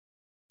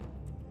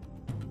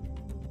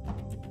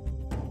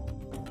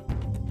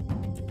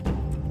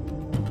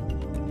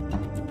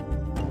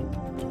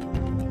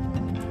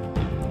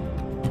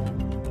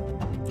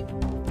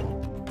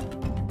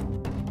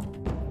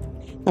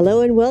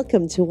Hello and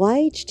welcome to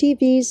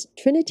YHTV's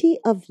Trinity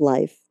of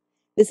Life.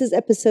 This is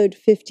episode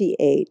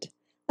 58.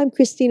 I'm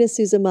Christina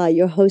Suzama,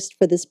 your host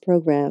for this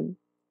program.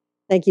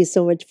 Thank you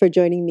so much for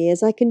joining me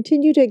as I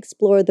continue to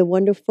explore the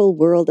wonderful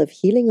world of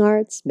healing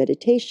arts,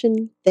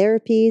 meditation,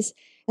 therapies,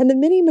 and the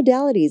many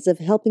modalities of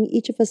helping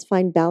each of us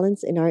find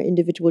balance in our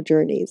individual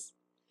journeys.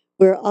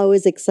 We're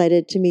always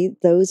excited to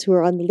meet those who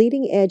are on the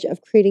leading edge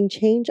of creating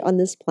change on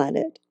this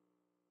planet.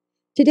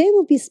 Today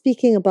we'll be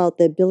speaking about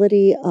the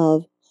ability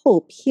of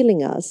hope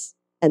healing us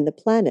and the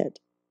planet.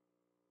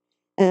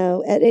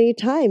 At any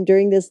time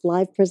during this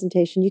live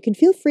presentation, you can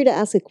feel free to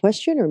ask a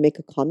question or make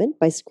a comment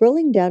by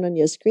scrolling down on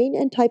your screen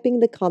and typing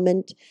the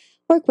comment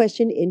or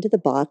question into the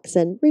box.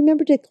 And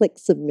remember to click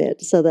submit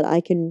so that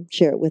I can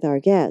share it with our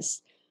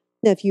guests.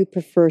 Now, if you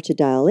prefer to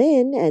dial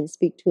in and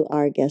speak to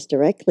our guest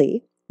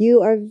directly,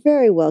 you are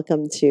very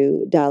welcome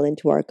to dial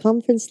into our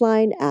conference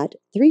line at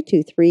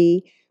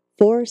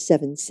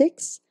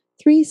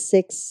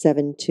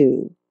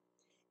 323-476-3672.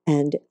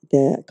 And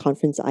the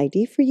conference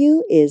ID for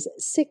you is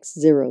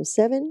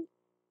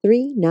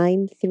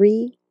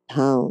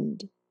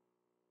 607393#.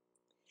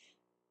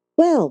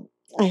 Well,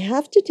 I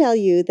have to tell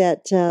you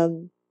that,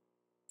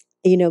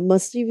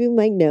 most of you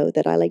might know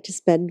that I like to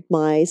spend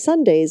my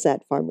Sundays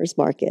at farmers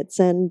markets.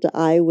 And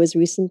I was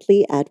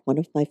recently at one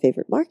of my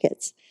favorite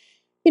markets.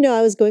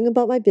 I was going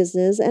about my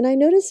business and I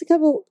noticed a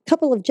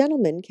couple of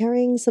gentlemen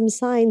carrying some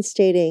signs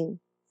stating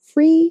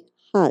free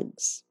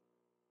hugs.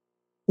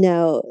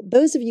 Now,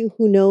 those of you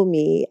who know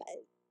me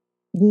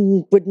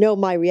would know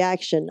my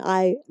reaction.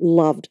 I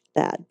loved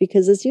that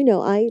because, as you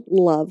know, I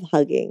love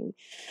hugging.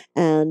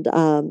 And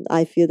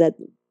I feel that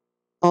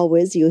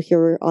always, you'll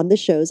hear on the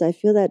shows, I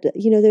feel that,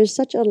 there's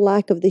such a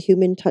lack of the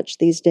human touch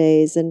these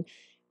days. And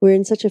we're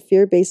in such a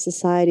fear-based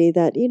society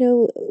that,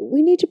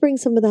 we need to bring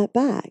some of that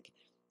back.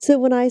 So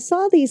when I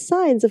saw these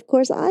signs, of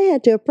course, I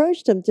had to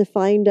approach them to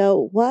find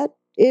out what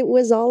it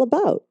was all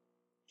about.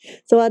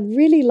 So I'd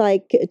really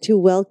like to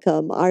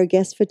welcome our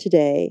guest for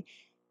today,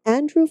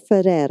 Andrew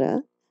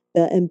Ferreira,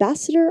 the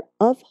Ambassador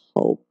of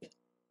Hope.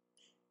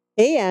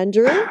 Hey,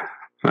 Andrew.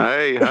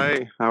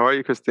 Hi. How are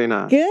you,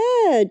 Christina?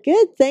 Good.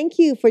 Thank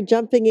you for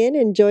jumping in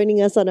and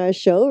joining us on our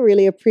show.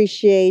 Really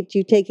appreciate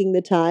you taking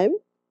the time.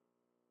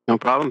 No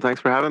problem.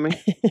 Thanks for having me.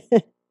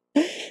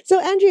 So,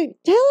 Andrew,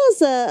 tell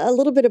us a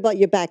little bit about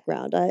your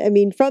background. I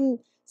mean, from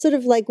sort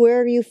of like, where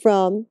are you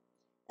from?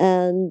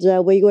 And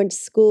where you went to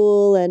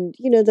school, and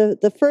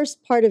the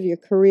first part of your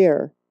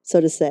career,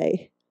 so to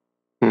say.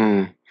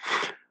 Grew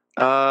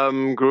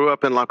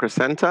up in La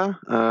Crescenta,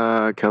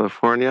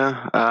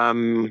 California.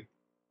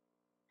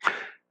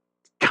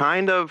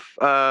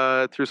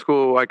 Through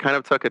school, I kind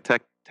of took a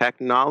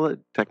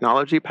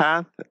technology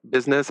path,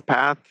 business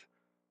path,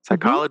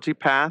 psychology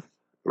path,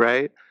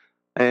 right?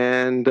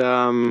 And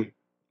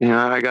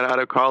I got out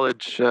of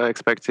college I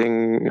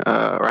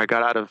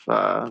got out of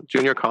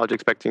junior college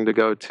expecting to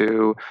go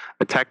to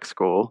a tech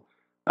school,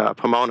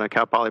 Pomona,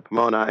 Cal Poly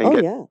Pomona,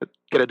 and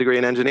get a degree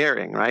in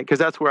engineering, right? Because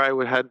that's where I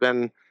had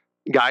been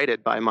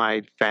guided by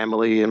my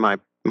family and my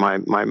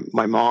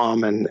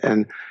mom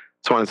and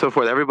so on and so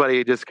forth.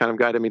 Everybody just kind of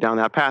guided me down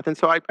that path, and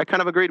so I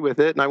kind of agreed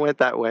with it, and I went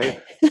that way.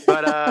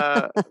 But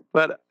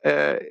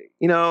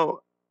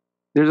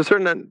there's a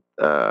certain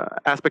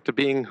aspect of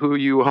being who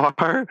you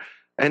are,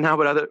 and not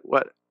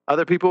what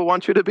other people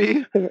want you to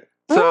be.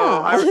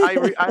 So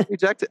I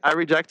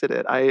rejected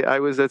it. I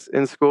was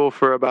in school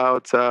for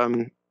about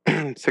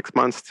 6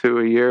 months to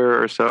a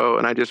year or so,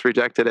 and I just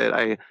rejected it.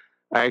 I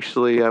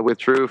actually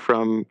withdrew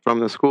from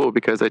the school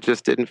because I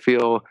just didn't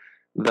feel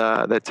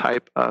the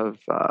type of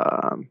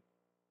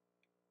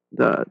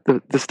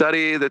the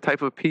study, the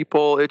type of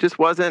people. It just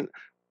wasn't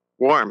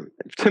warm.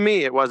 To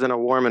me, it wasn't a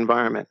warm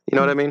environment. You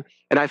know what I mean?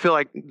 And I feel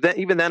like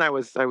even then I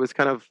was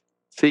kind of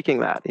seeking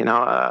that,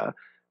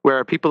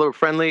 where people are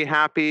friendly,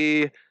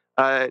 happy,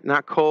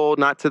 not cold,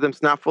 not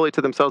fully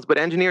to themselves. But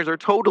engineers are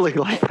totally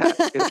like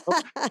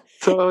that.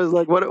 So I was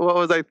like, what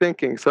was I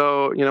thinking?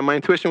 So my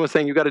intuition was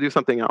saying you got to do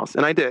something else,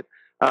 and I did.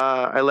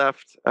 I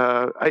left.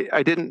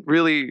 I didn't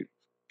really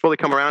fully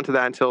come around to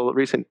that until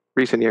recent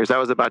years. That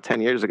was about 10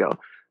 years ago.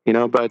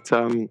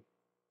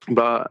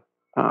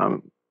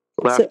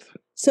 Left.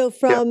 So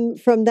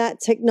from that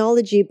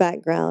technology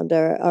background,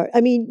 or I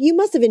mean, you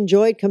must have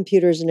enjoyed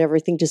computers and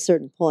everything to a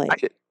certain point. I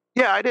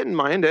didn't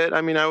mind it.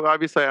 I mean, I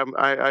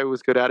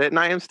was good at it, and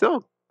I'm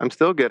still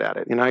good at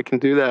it. I can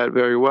do that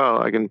very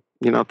well. I can,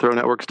 throw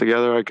networks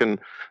together. I can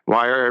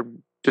wire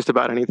just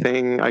about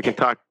anything. I can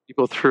talk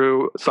people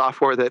through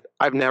software that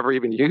I've never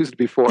even used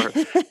before.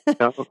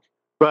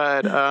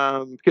 But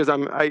because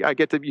you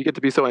get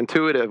to be so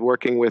intuitive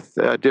working with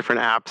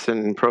different apps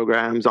and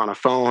programs on a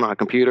phone, on a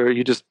computer.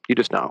 You just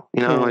know.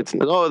 It's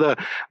the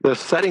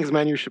settings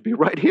menu should be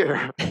right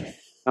here.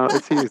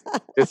 It's easy.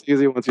 It's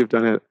easy once you've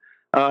done it.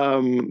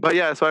 But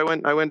yeah, so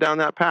I went down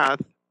that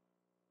path,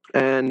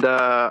 and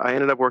I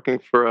ended up working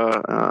for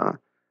a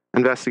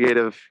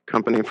investigative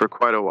company for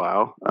quite a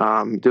while,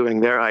 doing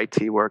their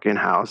IT work in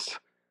house.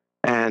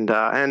 And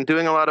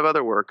doing a lot of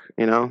other work,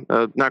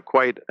 not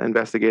quite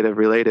investigative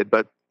related,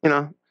 but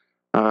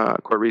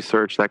court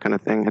research, that kind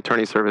of thing,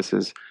 attorney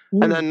services.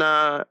 And then,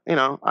 I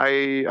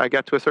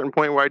got to a certain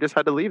point where I just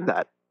had to leave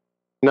that.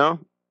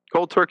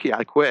 Cold turkey,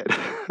 I quit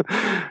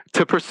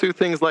to pursue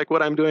things like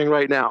what I'm doing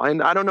right now.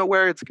 And I don't know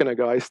where it's going to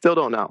go. I still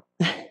don't know.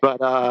 But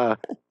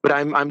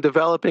I'm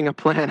developing a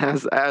plan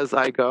as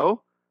I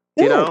go.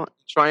 Good.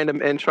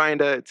 Trying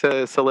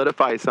to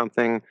solidify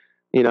something,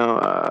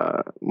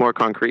 more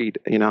concrete,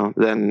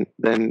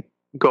 than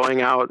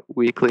going out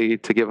weekly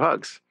to give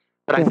hugs.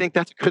 But I think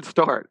that's a good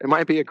start. It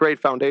might be a great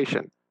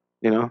foundation,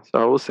 so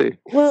we'll see.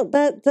 Well,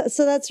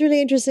 so that's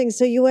really interesting.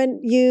 So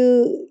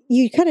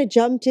you kind of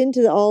jumped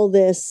into all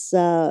this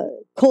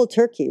cold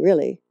turkey,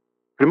 really.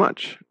 Pretty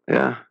much,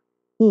 yeah.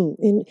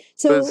 And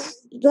so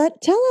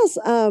tell us.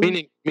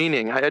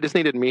 Meaning. I just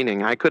needed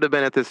meaning. I could have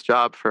been at this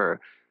job for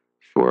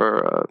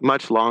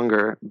much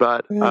longer,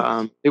 but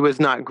it was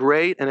not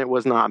great and it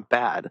was not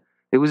bad.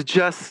 It was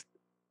just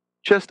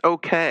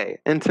okay.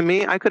 And to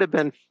me, I could have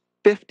been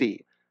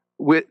 50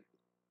 with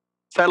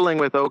settling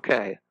with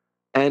okay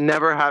and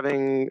never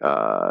having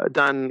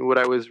done what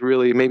I was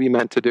really maybe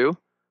meant to do.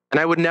 And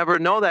I would never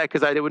know that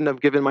because I wouldn't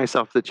have given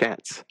myself the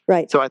chance.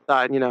 Right. So I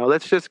thought,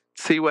 let's just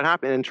see what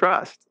happened and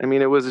trust. I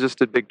mean, it was just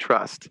a big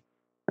trust.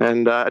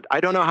 And I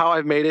don't know how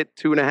I've made it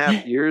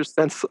 2.5 years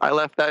since I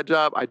left that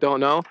job. I don't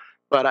know.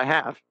 But I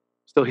have.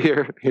 Still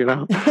here,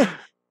 So,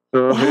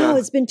 wow,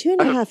 it's been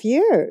 2.5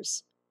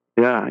 years.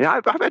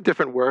 Yeah. I've had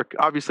different work,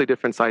 obviously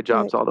different side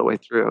jobs all the way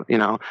through,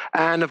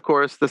 And of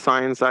course, the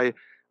signs, I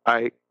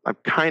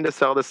kind of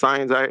sell the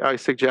signs. I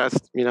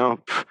suggest,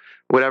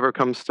 whatever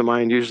comes to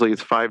mind. Usually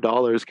it's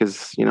 $5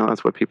 because,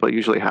 that's what people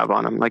usually have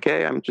on them. Like,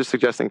 hey, I'm just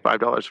suggesting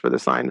 $5 for the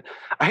sign.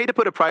 I hate to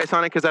put a price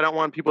on it because I don't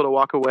want people to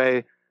walk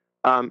away.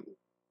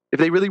 If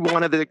they really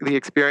wanted the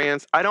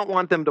experience, I don't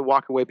want them to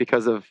walk away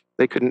because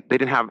they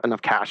didn't have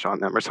enough cash on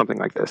them or something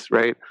like this,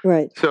 right?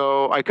 Right.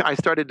 So I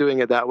started doing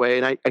it that way,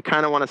 and I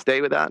kind of want to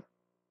stay with that.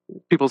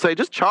 People say,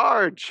 just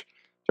charge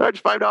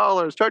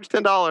 $5, charge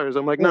 $10.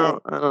 I'm like, no,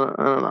 I don't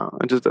know.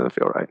 It just doesn't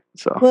feel right.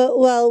 So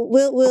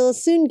we'll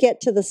soon get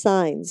to the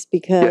signs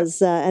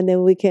because, and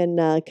then we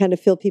can kind of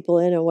fill people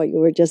in on what you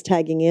were just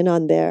tagging in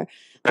on there.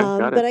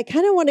 But I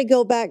kind of want to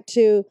go back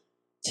to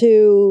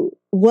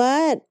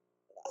what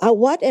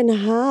and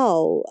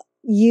how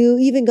you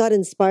even got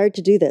inspired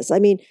to do this. I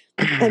mean,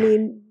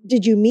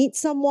 did you meet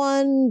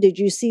someone? Did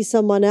you see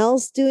someone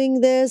else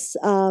doing this?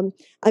 I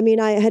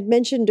had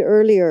mentioned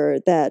earlier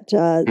that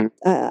the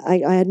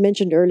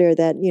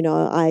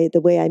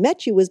way I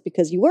met you was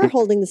because you were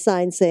holding the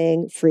sign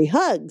saying "free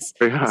hugs."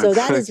 Free hugs. So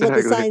that is what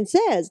the sign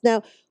says.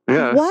 Now,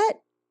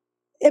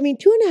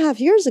 2.5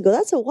 years ago,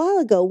 that's a while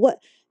ago. What,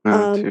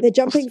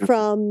 jumping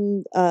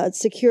from a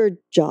secure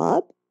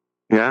job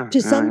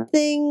to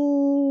something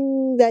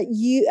that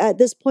you, at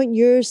this point,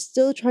 you're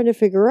still trying to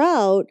figure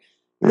out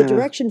the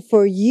direction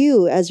for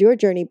you as your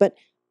journey. But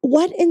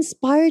what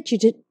inspired you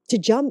to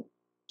jump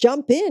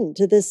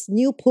into this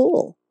new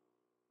pool?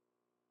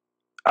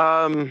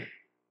 Again,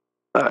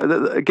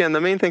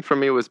 the main thing for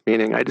me was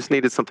meaning. I just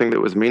needed something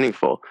that was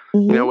meaningful.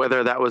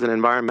 Whether that was an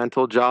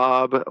environmental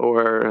job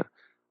or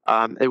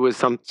it was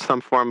some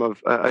form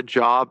of a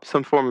job,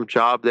 some form of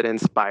job that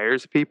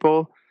inspires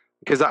people.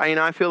 Because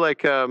I feel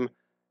like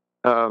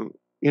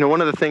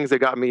one of the things that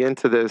got me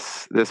into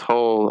this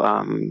whole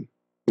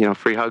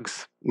free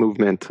hugs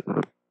movement,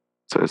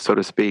 so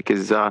to speak,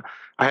 is I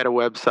had a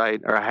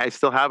website, or I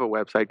still have a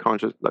website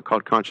called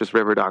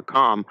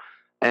ConsciousRiver.com,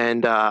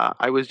 and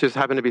I was just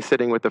happened to be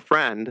sitting with a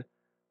friend,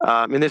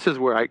 and this is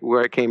where I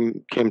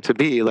came to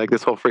be, like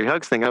this whole free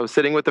hugs thing. I was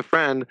sitting with a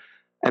friend,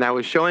 and I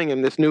was showing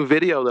him this new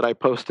video that I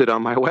posted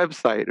on my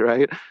website,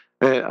 right,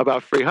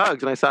 about free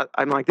hugs, and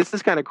I'm like, this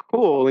is kind of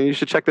cool, and you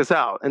should check this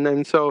out. And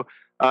then so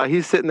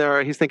he's sitting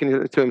there, he's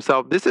thinking to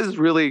himself, this is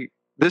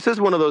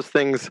one of those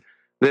things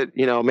that,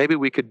 maybe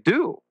we could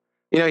do.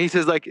 He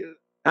says, like,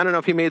 I don't know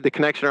if he made the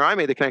connection or I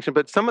made the connection,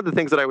 but some of the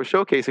things that I was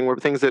showcasing were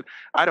things that,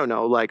 I don't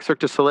know, like Cirque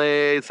du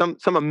Soleil,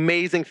 some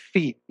amazing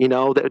feat,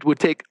 that would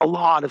take a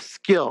lot of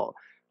skill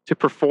to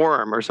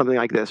perform or something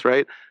like this,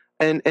 right?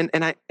 And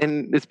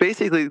it's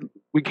basically,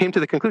 we came to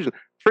the conclusion,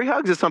 free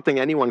hugs is something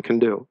anyone can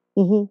do.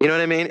 You know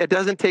what I mean? It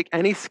doesn't take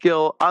any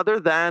skill other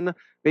than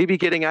maybe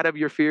getting out of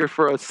your fear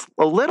for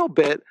a little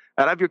bit,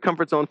 out of your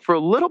comfort zone for a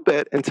little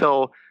bit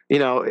until,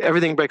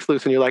 everything breaks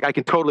loose and you're like, I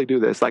can totally do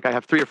this. Like I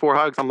have 3 or 4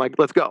 hugs. I'm like,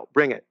 let's go,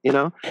 bring it,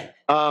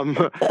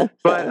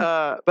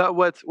 But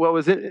what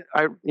was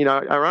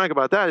ironic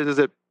about that is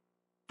that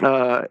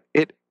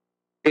it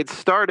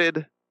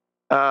started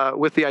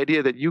with the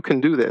idea that you can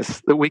do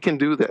this, that we can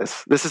do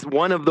this. This is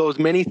one of those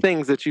many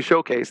things that you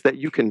showcase that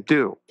you can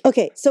do.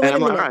 Okay, so and I'm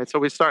like, all right, so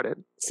we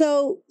started.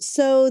 So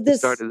this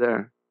started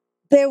there.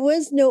 There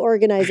was no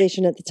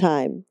organization at the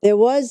time. There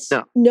was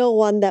no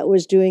one that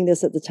was doing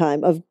this at the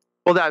time.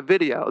 Well, that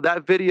video,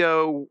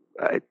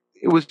 it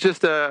was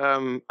just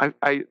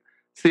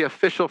it's the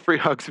official Free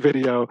Hugs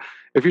video.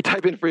 If you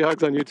type in Free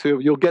Hugs on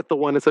YouTube, you'll get the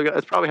one. It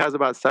probably has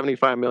about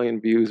 75 million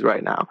views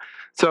right now.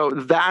 So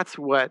that's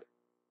what.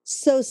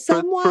 So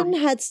someone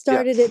had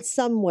started it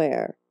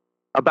somewhere.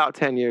 About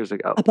 10 years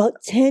ago.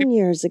 About 10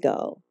 years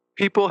ago.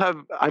 people have,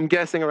 I'm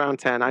guessing around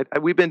 10.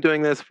 We've been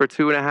doing this for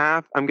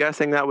 2.5. I'm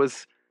guessing that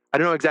was, I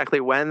don't know exactly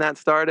when that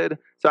started,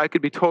 so I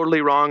could be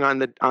totally wrong on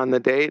the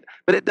date,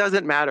 but it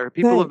doesn't matter.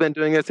 People have been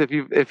doing this.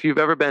 If you've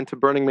ever been to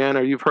Burning Man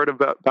or you've heard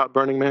about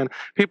Burning Man,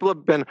 people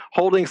have been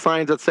holding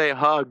signs that say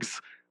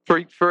hugs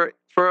for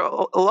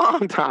a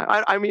long time.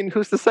 I mean,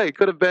 who's to say? It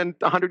could have been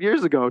 100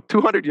 years ago,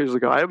 200 years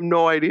ago. I have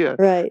no idea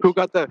who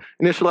got the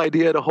initial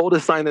idea to hold a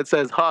sign that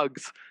says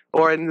hugs,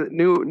 or in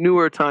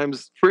newer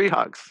times, free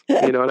hugs.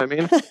 You know what I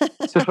mean?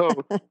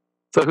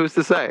 So who's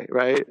to say,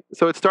 right?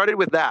 So it started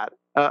with that,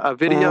 a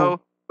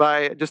video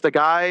by just a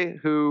guy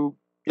who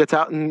gets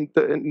out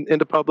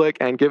into public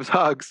and gives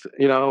hugs,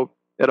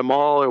 at a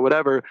mall or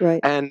whatever.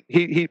 Right. And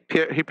he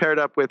paired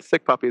up with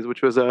Sick Puppies,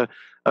 which was a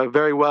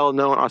very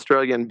well-known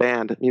Australian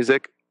band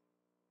music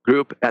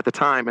group at the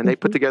time, and they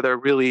put together a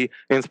really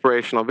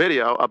inspirational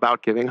video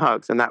about giving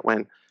hugs, and that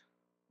went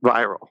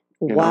viral.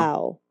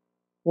 Wow.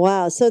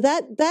 So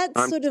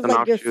that's sort of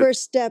like your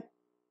first step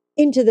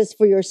into this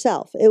for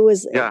yourself. It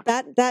was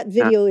that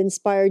video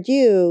inspired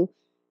you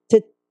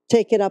to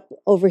take it up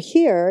over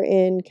here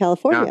in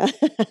California.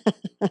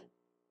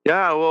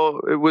 Yeah,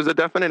 well, it was a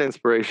definite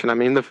inspiration. I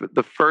mean,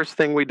 the first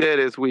thing we did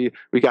is we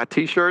got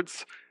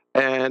T-shirts,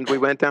 and we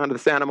went down to the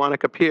Santa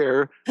Monica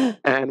Pier,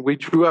 and we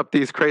drew up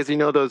these crazy,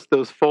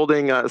 those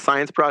folding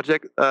science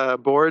project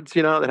boards,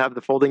 that have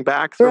the folding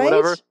backs or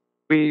whatever.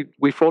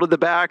 We folded the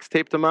backs,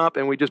 taped them up,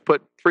 and we just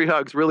put free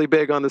hugs really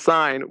big on the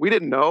sign. We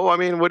didn't know. I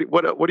mean, what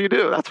do you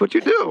do? That's what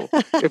you do.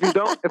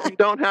 If you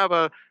don't have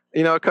a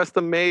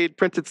custom made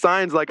printed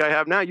signs like I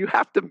have now, you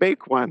have to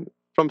make one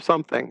from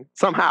something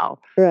somehow.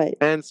 Right.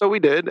 And so we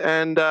did,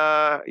 and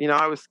I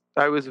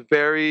was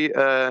very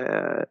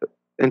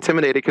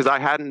intimidated because I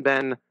hadn't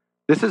been.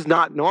 This is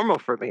not normal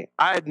for me.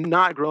 I had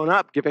not grown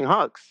up giving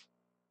hugs.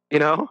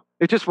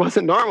 It just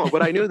wasn't normal,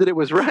 but I knew that it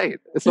was right.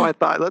 So I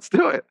thought, let's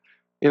do it.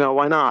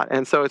 Why not?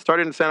 And so it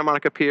started in Santa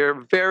Monica Pier,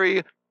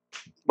 very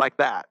like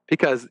that,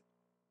 because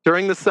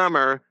during the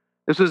summer,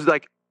 this was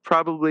like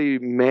probably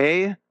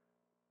May,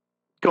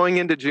 going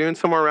into June,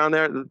 somewhere around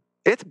there.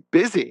 It's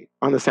busy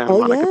on the Santa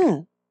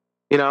Monica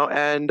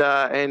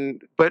Pier,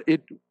 but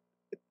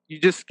you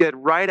just get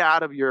right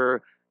out of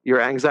your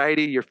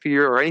anxiety, your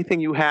fear, or anything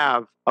you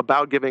have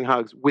about giving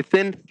hugs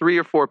within 3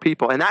 or 4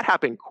 people. And that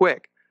happened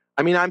quick.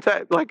 I mean,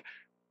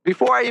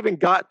 before I even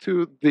got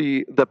to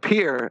the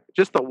pier,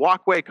 just the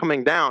walkway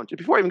coming down, just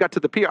before I even got to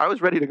the pier, I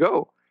was ready to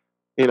go.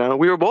 We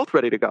were both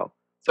ready to go.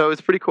 So it was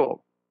pretty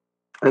cool.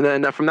 And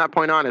then from that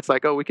point on, it's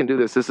like, oh, we can do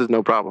this. This is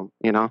no problem,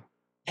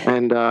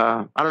 And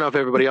I don't know if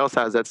everybody else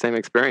has that same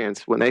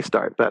experience when they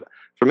start, but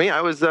for me,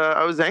 I was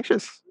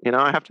anxious.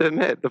 I have to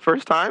admit, the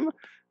first time,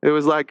 it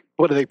was like,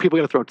 what are they? People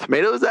going to throw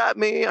tomatoes at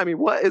me? I mean,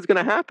 what is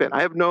going to happen?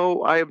 I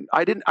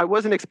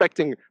wasn't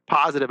expecting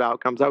positive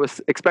outcomes. I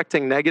was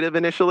expecting negative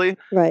initially,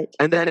 right?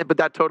 And then, but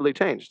that totally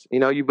changed.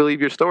 You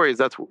believe your stories.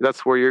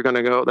 That's where you're going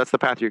to go. That's the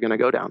path you're going to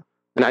go down.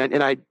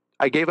 And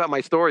I gave up my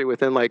story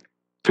within like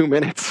 2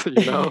 minutes.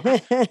 It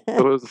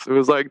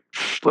was like,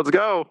 let's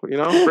go.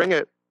 Bring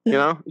it.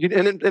 And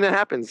it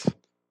happens.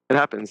 It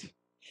happens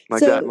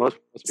like that. Most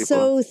people.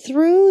 So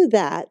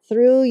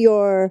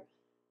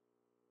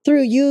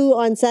through you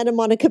on Santa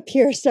Monica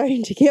Pier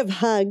starting to give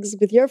hugs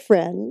with your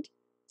friend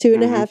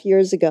 2.5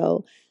 years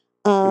ago,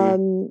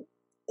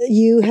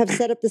 you have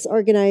set up this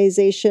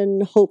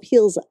organization,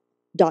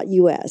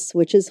 HopeHeals.us,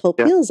 which is Hope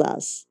Heals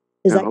Us.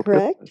 Is that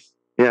correct?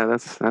 Yeah,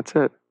 that's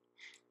it.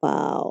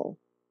 Wow.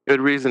 A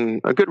good reason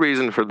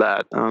for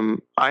that.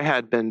 I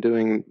had been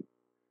doing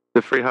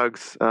the Free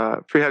Hugs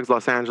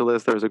Los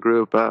Angeles. There was a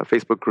group,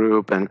 Facebook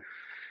group, and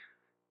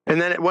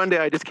then one day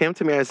I just came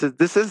to me. I said,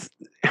 "This is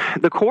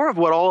the core of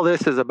what all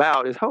this is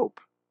about. Is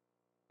hope."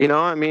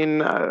 I mean,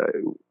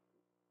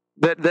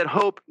 that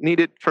hope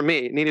needed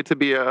to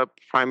be a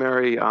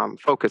primary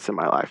focus in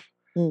my life,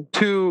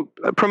 to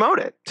promote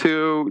it,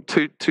 to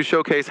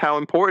showcase how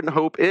important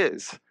hope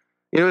is.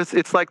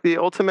 It's like the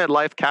ultimate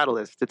life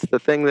catalyst. It's the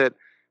thing that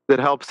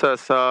helps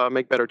us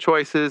make better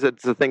choices.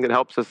 It's the thing that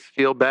helps us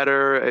feel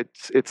better.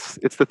 It's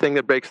the thing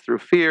that breaks through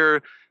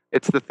fear.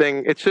 It's the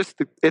thing.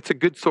 It's a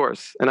good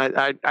source. And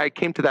I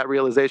came to that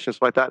realization. So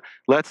I thought,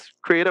 let's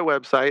create a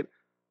website,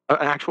 an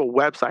actual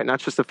website, not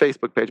just a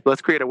Facebook page, but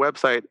let's create a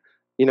website,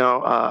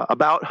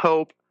 about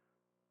hope,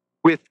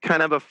 with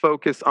kind of a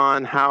focus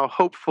on how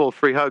hopeful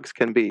free hugs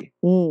can be.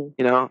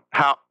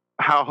 How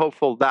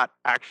hopeful that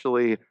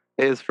actually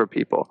is for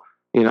people.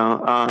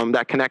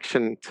 That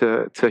connection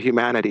to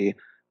humanity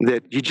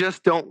that you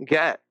just don't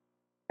get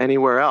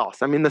anywhere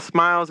else. I mean, the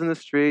smiles in the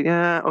street,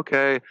 yeah,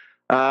 okay.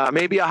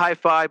 Maybe a high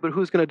five, but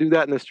who's going to do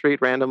that in the street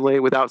randomly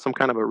without some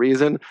kind of a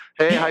reason?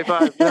 Hey, high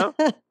five,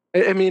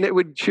 I mean, it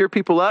would cheer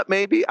people up,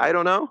 maybe. I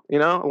don't know,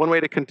 one way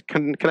to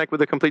connect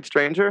with a complete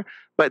stranger.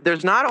 But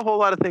there's not a whole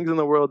lot of things in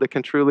the world that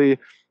can truly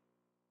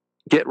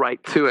get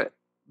right to it,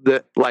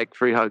 that like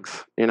free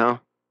hugs, And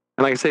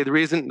like I say, the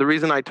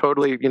reason I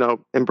totally,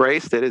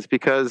 embraced it is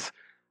because,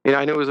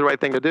 I knew it was the right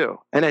thing to do.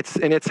 And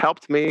it's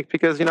helped me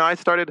because, I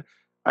started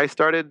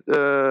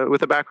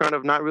with a background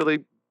of not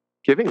really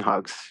giving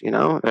hugs. They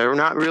were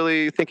not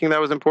really thinking that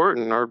was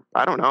important, or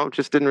I don't know, it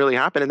just didn't really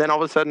happen. And then all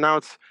of a sudden now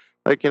it's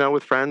like,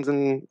 with friends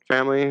and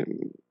family,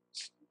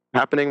 it's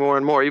happening more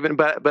and more.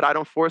 But I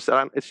don't force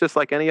it. It's just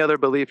like any other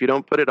belief. You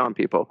don't put it on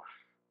people.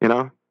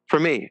 For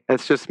me,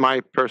 it's just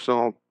my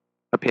personal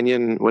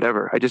opinion.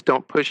 Whatever. I just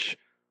don't push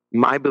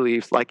my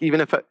beliefs. Like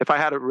even if I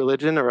had a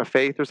religion or a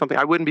faith or something,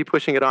 I wouldn't be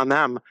pushing it on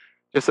them.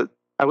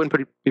 I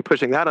wouldn't be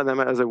pushing that on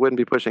them as I wouldn't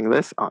be pushing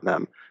this on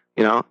them.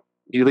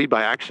 You lead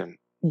by action.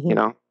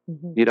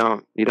 Mm-hmm.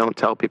 You don't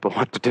tell people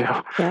what to do.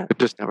 Yeah. It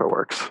just never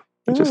works.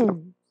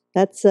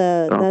 That's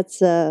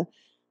a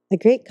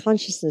great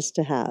consciousness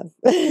to have.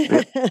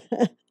 Yeah.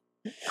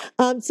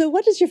 So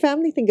what does your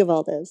family think of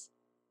all this?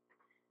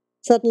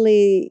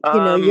 Suddenly,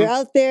 you're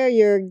out there,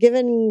 you're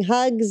giving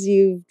hugs,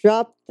 you've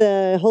dropped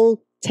the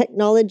whole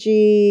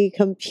technology,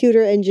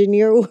 computer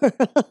engineer world.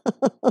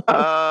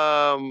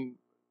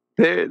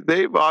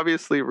 They've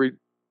obviously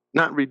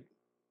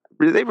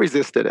they've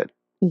resisted it.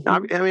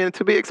 Mm-hmm. I mean,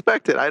 to be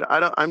expected.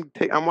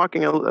 I'm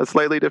walking a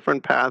slightly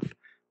different path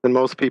than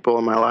most people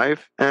in my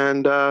life,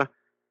 and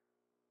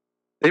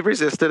they've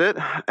resisted it.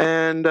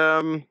 And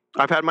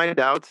I've had my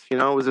doubts.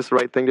 Was this the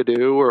right thing to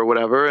do or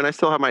whatever? And I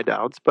still have my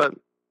doubts, but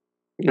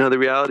the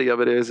reality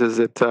of it is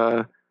that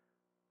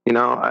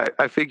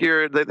I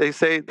figure that they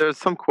say there's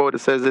some quote that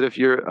says that if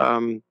you're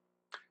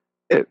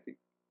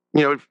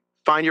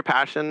find your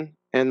passion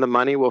and the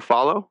money will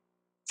follow.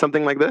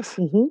 Something like this.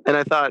 Mm-hmm. And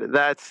I thought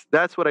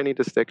that's what I need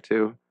to stick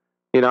to.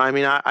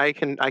 I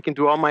can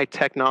do all my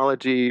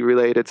technology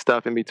related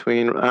stuff in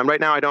between. Right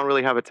now I don't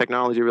really have a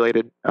technology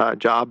related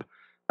job,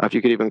 if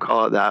you could even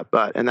call it that,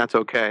 and that's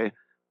okay.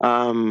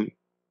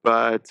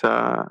 But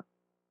I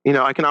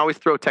can always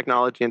throw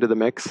technology into the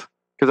mix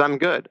because I'm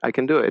good. I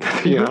can do it.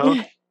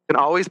 I can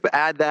always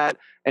add that.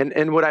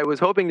 And what I was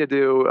hoping to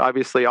do,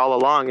 obviously, all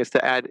along, is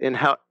to add and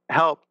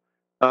help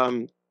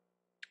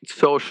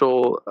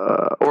social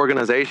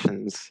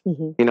organizations,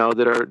 mm-hmm.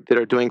 that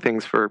are doing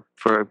things for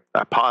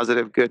a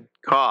positive, good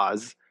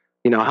cause.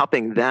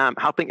 Helping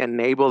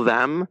enable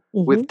them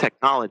mm-hmm. with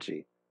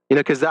technology.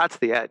 Because that's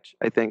the edge,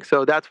 I think.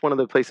 So that's one of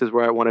the places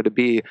where I wanted to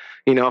be.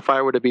 If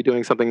I were to be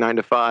doing something 9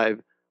 to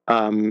 5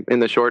 in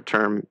the short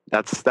term,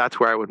 that's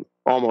where I would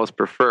almost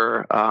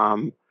prefer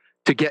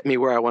to get me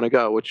where I want to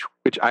go, which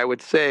I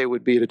would say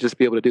would be to just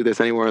be able to do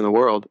this anywhere in the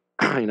world,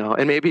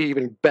 and maybe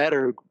even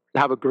better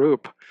have a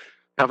group.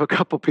 Have a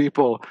couple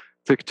people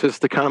to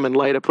come and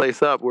light a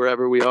place up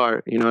wherever we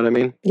are. You know what I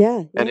mean?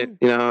 Yeah. And it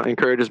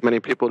encourages many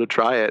people to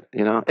try it.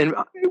 And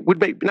it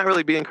would not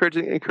really be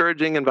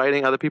encouraging,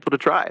 inviting other people to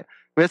try. I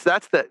mean,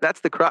 that's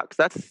the crux.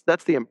 That's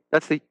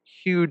the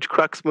huge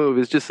crux move.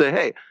 Is just say,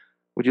 hey,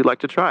 would you like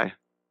to try?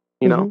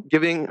 Mm-hmm.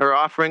 Giving or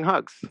offering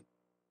hugs.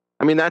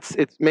 I mean,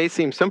 it may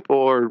seem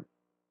simple,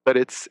 but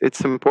it's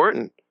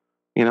important.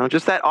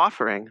 Just that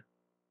offering.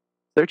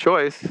 Their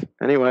choice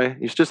anyway.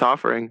 It's just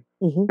offering.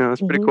 Mm-hmm. It's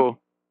pretty mm-hmm. cool.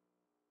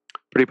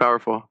 Pretty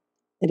powerful.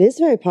 It is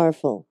very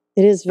powerful.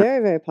 It is very,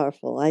 very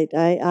powerful.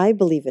 I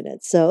believe in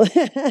it. So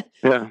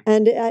yeah.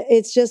 And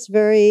it's just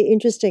very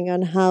interesting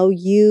on how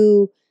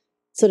you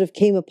sort of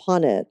came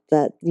upon it.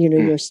 That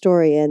your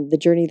story and the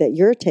journey that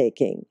you're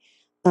taking.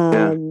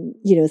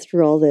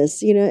 Through all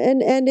this.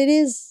 And it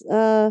is.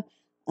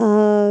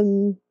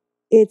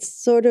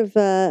 It's sort of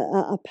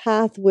a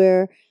path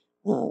where.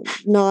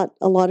 Not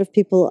a lot of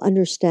people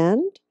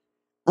understand,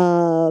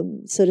 so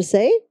to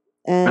say,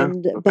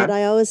 and okay. But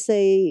I always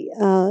say,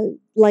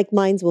 like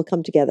minds will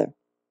come together,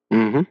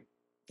 mm-hmm.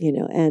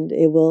 And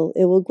it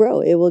will grow,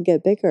 it will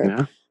get bigger.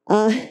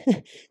 Yeah.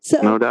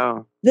 So no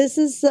doubt. This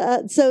is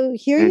so.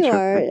 Here you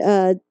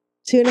are,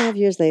 2.5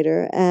 years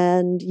later,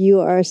 and you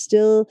are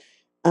still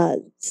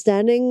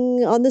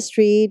standing on the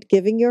street,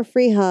 giving your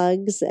free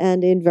hugs,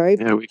 and in very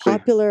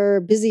popular,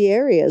 busy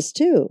areas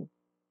too.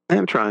 I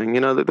am trying,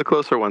 the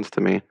closer ones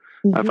to me.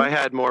 Mm-hmm. If I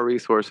had more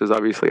resources,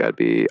 obviously I'd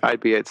be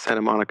at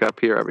Santa Monica up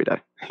here every day.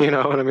 You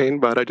know what I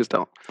mean? But I just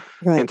don't.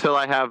 Right. Until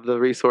I have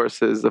the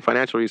resources, the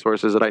financial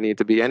resources that I need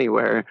to be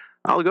anywhere,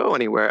 I'll go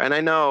anywhere. And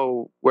I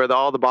know where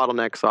all the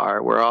bottlenecks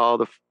are, where all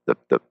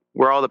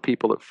the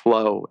people that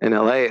flow in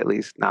LA, at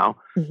least now.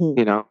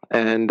 Mm-hmm.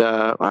 And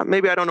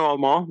maybe I don't know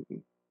them all.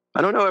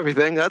 I don't know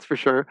everything, that's for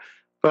sure.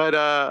 But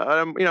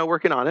I'm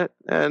working on it,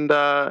 and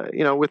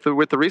with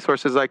the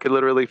resources, I could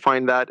literally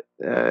find that,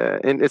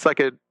 and it's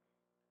like a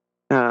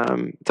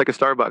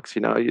Starbucks.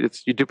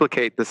 You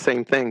duplicate the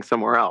same thing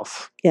somewhere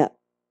else. Yeah.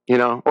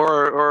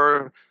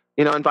 Or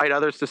invite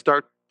others to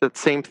start the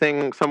same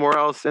thing somewhere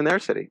else in their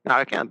city. Now,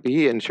 I can't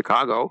be in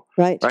Chicago,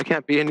 right? Or I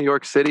can't be in New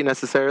York City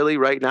necessarily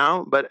right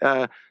now, but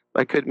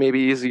I could maybe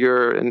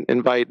easier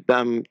invite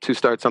them to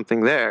start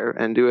something there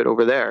and do it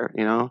over there.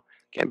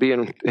 Can't be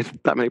in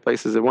that many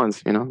places at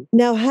once,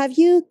 Now, have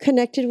you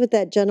connected with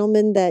that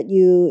gentleman that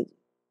you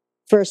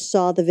first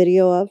saw the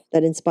video of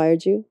that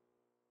inspired you?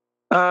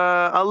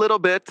 A little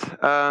bit.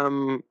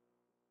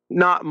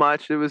 Not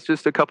much. It was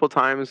just a couple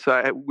times.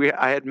 I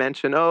had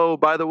mentioned, oh,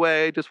 by the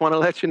way, just want to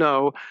let you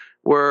know,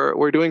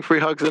 we're doing free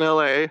hugs in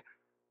LA,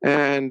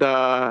 and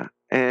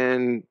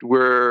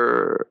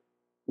we're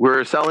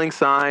we're selling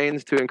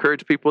signs to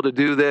encourage people to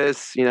do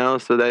this,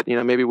 so that,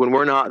 maybe when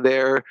we're not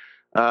there,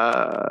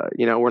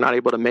 we're not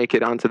able to make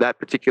it onto that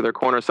particular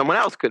corner. Someone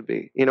else could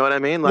be, you know what I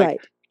mean? Like, right.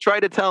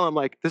 try to tell them,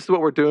 like, this is what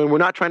we're doing. We're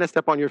not trying to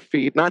step on your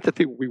feet. Not to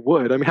think we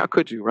would. I mean, how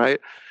could you, right?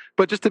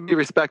 But just to be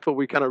respectful,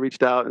 we kind of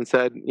reached out and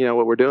said,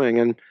 what we're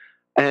doing.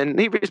 And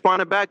he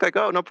responded back like,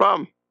 oh, no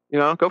problem.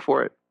 Go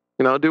for it.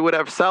 Do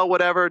whatever, sell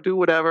whatever, do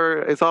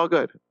whatever. It's all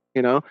good,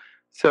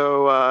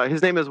 So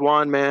his name is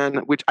Juan Man,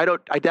 which I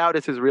doubt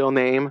is his real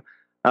name.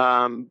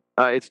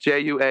 It's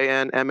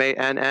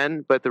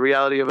JUANMANN, but the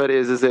reality of it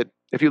is that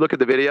if you look at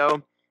the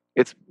video,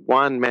 it's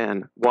one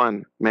man.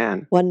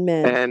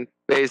 And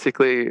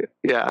basically,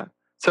 yeah.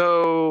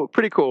 So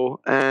pretty cool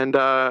and,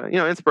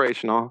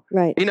 inspirational.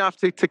 Right. Enough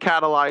to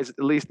catalyze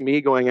at least me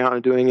going out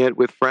and doing it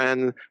with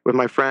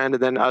my friend,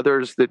 and then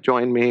others that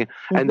joined me.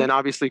 Mm-hmm. And then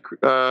obviously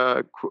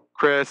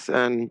Chris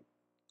and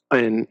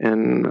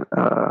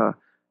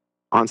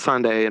on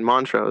Sunday in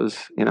Montrose,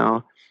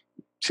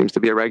 seems to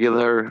be a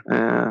regular,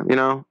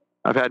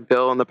 I've had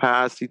Bill in the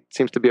past. He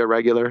seems to be a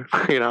regular,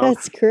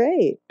 That's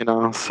great.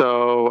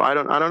 So I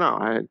don't know.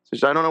 I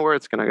don't know where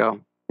it's going to go.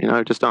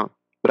 I just don't.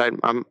 But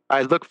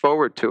I look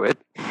forward to it.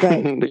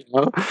 Right.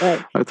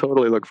 Right. I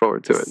totally look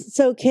forward to it.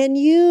 So can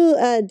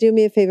you do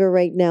me a favor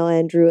right now,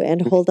 Andrew,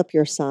 and hold up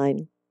your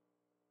sign?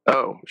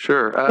 Oh,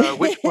 sure.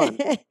 Which one?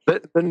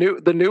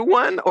 the new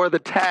one or the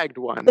tagged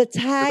one? The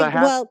tag.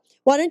 Well,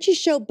 why don't you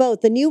show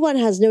both? The new one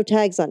has no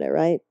tags on it,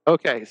 right?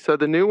 Okay. So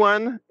the new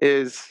one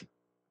is.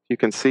 You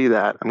can see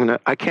that.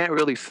 I can't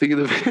really see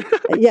the video.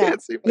 Yeah. I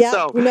can't see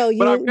myself. Yeah. No,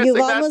 you've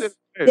almost.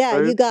 Yeah,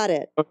 right? You got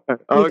it. Okay.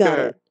 You got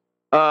it.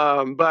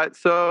 But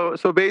so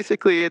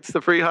basically it's the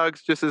free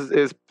hugs, just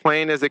as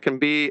plain as it can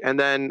be, and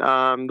then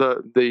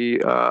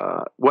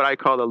the what I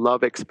call the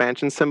love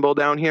expansion symbol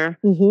down here,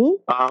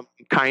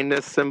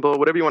 kindness symbol,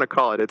 whatever you want to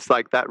call it. It's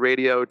like that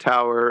radio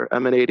tower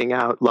emanating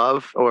out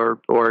love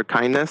or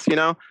kindness,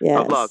 of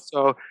love.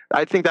 So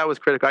I think that was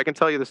critical. I can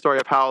tell you the story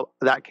of how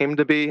that came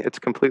to be. It's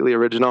completely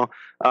original.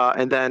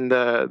 And then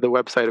the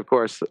website, of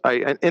course,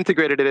 I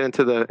integrated it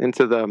into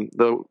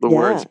the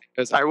words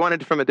because I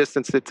wanted from a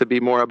distance it to be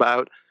more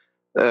about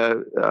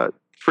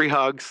free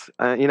hugs.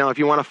 If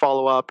you want to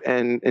follow up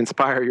and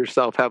inspire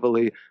yourself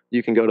heavily,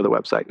 you can go to the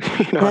website.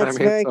 That's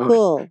very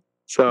cool.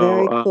 So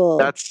very cool.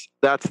 That's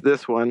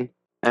this one.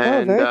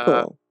 And very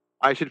cool.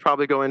 I should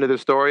probably go into the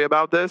story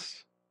about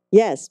this.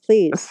 Yes,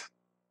 please.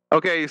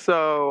 Okay,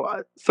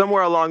 so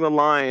somewhere along the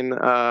line,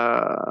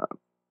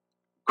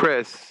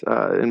 Chris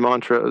in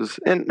Montrose,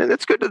 and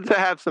it's good to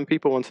have some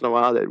people once in a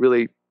while that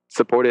really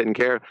support it and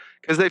care,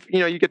 because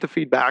you get the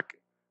feedback.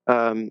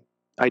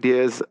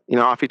 Ideas,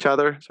 off each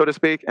other, so to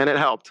speak, and it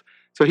helped.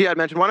 So he had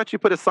mentioned, why don't you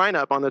put a sign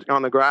up on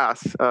the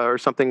grass or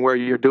something where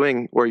you're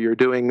doing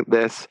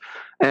this,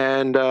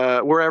 and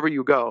wherever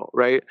you go,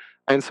 right?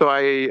 And so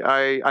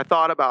I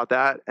thought about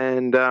that,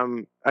 and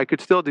I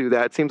could still do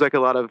that. It seems like a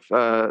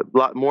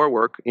lot more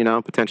work,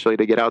 potentially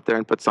to get out there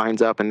and put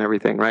signs up and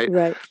everything, right?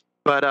 Right.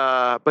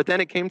 But then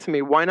it came to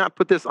me, why not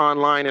put this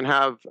online and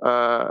have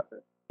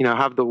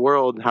the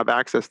world have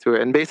access to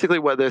it? And basically,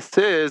 what this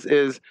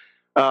is.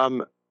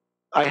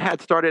 I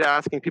had started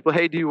asking people,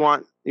 hey, do you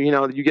want,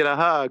 you get a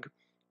hug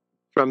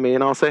from me?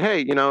 And I'll say,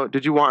 hey,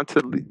 did you want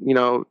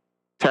to,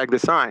 tag the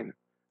sign?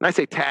 And I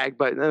say tag,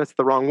 but that's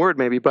the wrong word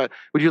maybe, but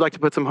would you like to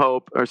put some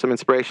hope or some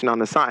inspiration on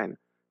the sign?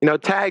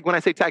 Tag, when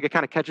I say tag, it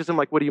kind of catches them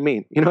like, what do you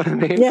mean? You know what I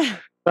mean? Yeah.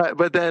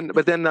 But then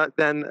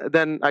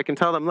I can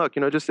tell them, look,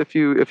 just if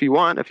you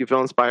feel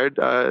inspired,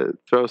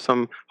 throw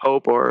some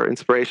hope or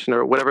inspiration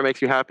or whatever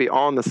makes you happy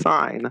on the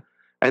sign.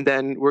 And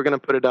then we're going to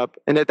put it up.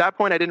 And at that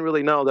point, I didn't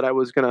really know that I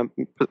was going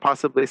to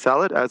possibly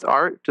sell it as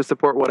art to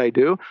support what I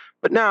do.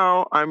 But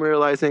now I'm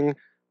realizing,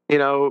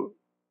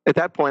 at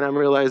that point,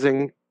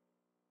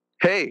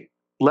 hey,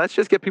 let's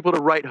just get people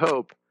to write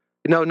hope.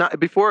 Not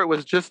before it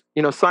was just,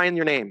 sign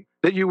your name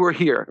that you were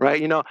here,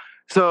 right?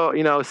 So,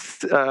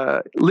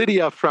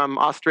 Lydia from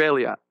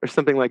Australia or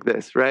something like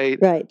this, right?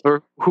 Right.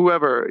 Or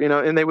whoever,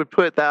 and they would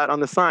put that on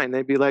the sign.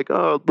 They'd be like,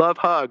 oh, love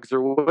hugs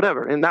or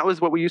whatever. And that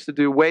was what we used to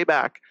do way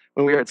back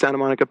when we were at Santa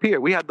Monica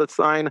Pier. We had the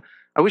sign.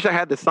 I wish I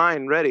had the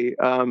sign ready,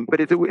 but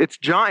it's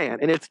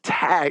giant and it's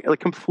tagged, like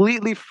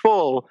completely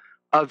full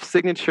of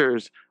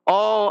signatures,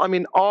 all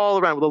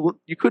around.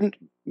 You couldn't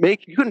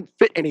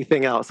fit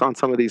anything else on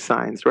some of these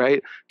signs,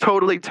 right?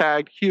 Totally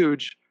tagged,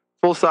 huge,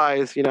 full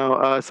size,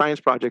 science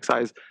project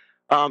size.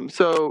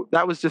 So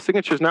that was just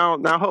signatures. Now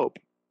hope,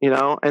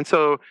 and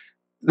so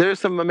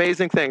there's some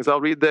amazing things. I'll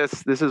read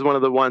this. This is one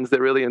of the ones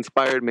that really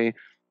inspired me.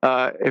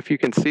 If you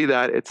can see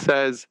that, it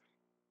says,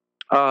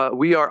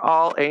 we are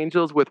all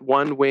angels with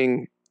one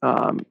wing.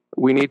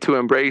 We need to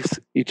embrace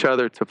each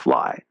other to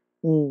fly.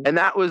 And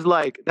that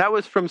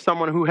was from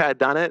someone who had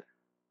done it.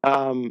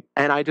 And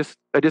I just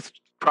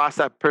crossed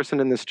that person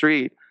in the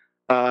street.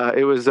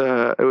 It was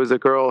a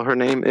girl. Her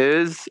name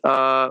is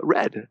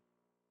Red.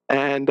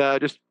 And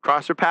just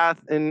crossed her path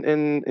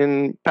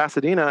in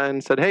Pasadena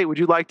and said, hey, would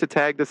you like to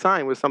tag the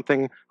sign with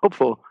something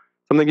hopeful,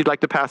 something you'd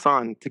like to pass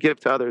on, to give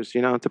to others,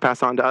 to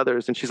pass on to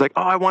others? And she's like,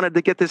 oh, I wanted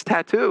to get this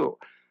tattoo.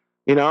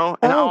 And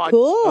Oh,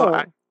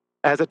 cool.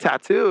 as a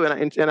tattoo,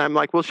 and I'm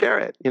like, we'll share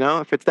it.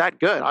 If it's that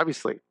good,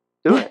 obviously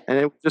do it. And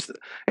it was just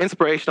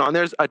inspirational. And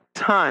there's a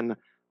ton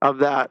of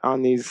that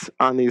on these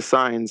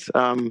signs.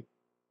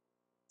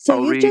 So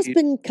I'll you've read. just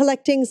been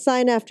collecting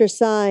sign after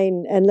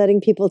sign and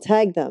letting people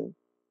tag them.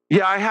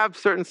 Yeah, I have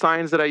certain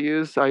signs that I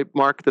use. I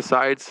mark the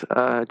sides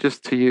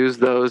just to use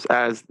those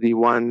as the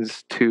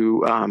ones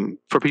to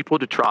for people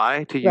to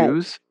try to Right.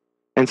 use.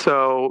 And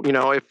so,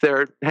 if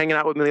they're hanging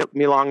out with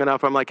me long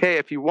enough, I'm like, hey,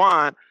 if you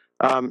want,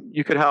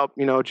 you could help,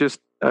 just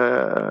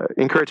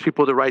encourage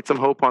people to write some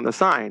hope on the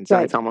signs. And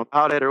I Right. tell them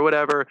about it or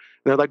whatever. And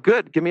they're like,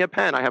 good, give me a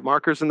pen. I have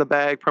markers in the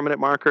bag, permanent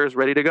markers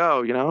ready to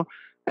go,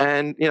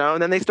 And,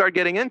 and then they start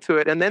getting into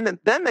it. And then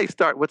they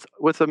start,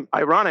 what's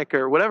ironic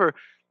or whatever,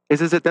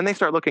 is that then they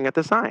start looking at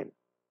the sign.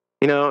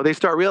 They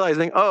start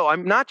realizing, oh,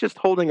 I'm not just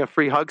holding a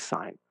free hug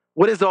sign.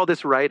 What is all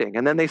this writing?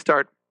 And then they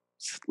start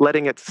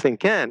letting it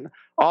sink in.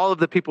 All of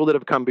the people that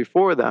have come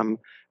before them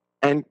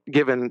and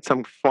given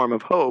some form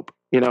of hope.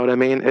 You know what I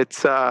mean?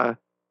 It's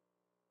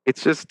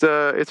just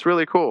it's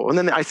really cool. And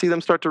then I see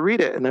them start to read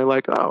it, and they're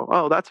like,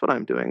 oh, that's what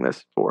I'm doing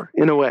this for,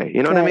 in a way.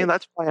 You know what I mean?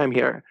 That's why I'm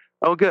here.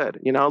 Oh, good.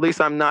 At least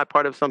I'm not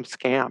part of some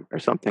scam or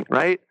something,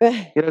 right?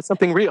 It's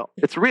something real.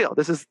 It's real.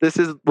 This is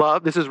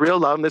love. This is real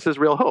love. And this is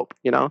real hope.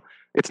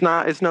 It's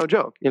no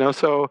joke.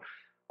 So,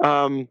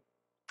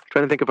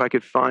 trying to think if I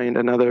could find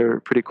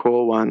another pretty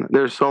cool one.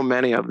 There's so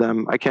many of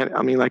them.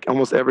 Like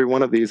almost every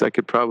one of these I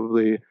could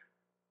probably,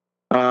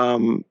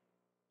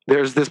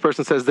 there's this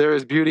person says, there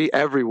is beauty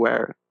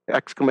everywhere, !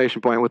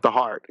 With the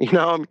heart,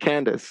 I'm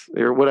Candace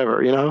or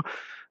whatever,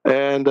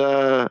 and,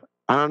 I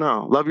don't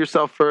know, love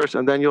yourself first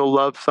and then you'll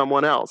love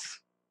someone else.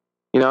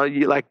 You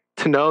like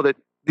to know that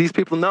these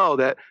people know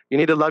that you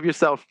need to love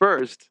yourself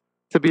first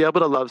to be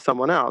able to love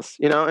someone else,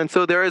 and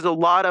so there is a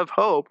lot of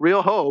hope,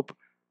 real hope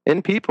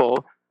in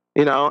people,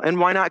 and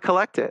why not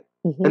collect it?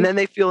 Mm-hmm. And then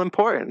they feel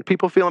important.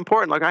 People feel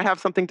important. Like I have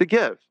something to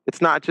give.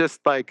 It's not just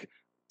like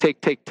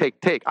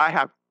take. I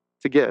have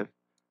to give.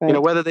 Right.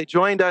 Whether they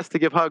joined us to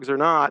give hugs or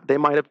not, they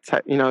might have,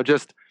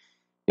 just,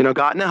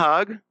 gotten a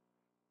hug,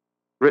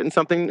 written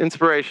something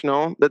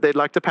inspirational that they'd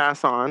like to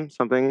pass on,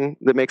 something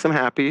that makes them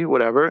happy,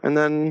 whatever, and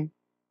then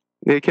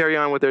they carry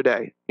on with their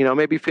day.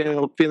 Maybe feeling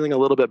a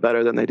little bit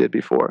better than they did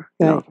before.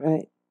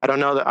 Right. I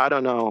don't know I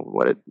don't know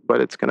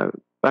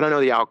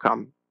the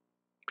outcome.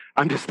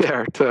 I'm just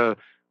there to,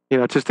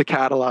 just to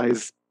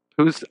catalyze.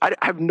 I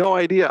have no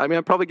idea.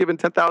 I've probably given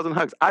 10,000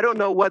 hugs. I don't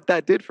know what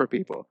that did for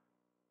people.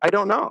 I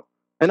don't know.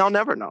 And I'll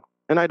never know.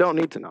 And I don't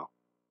need to know,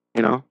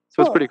 So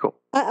it's pretty cool.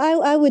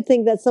 I would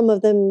think that some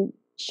of them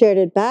shared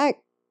it back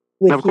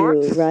with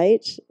you,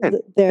 right?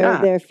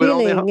 Their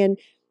feeling.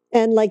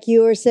 And like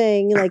you were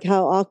saying, like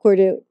how awkward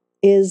it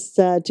is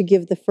to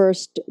give the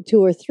first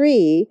 2 or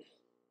 3,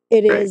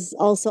 it is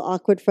also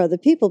awkward for other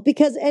people.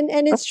 Because, and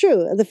it's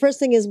true. The first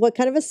thing is, what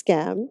kind of a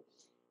scam?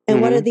 And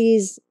what are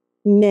these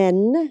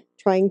men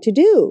trying to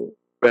do?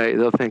 Right.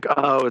 They'll think,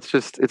 oh, it's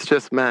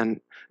just men.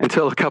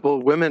 Until a couple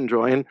of women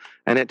join,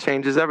 and it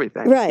changes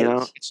everything. Right.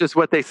 It's just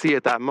what they see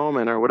at that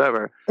moment or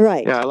whatever.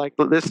 Right. Yeah. Like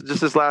this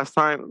last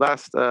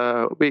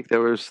week,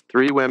 there was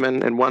 3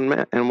 women and 1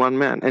 man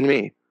and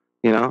me,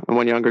 and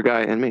 1 younger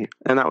guy and me.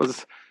 And that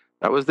was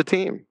the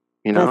team,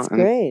 That's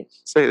great.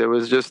 Say there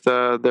was just,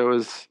 hugs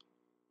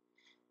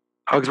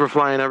were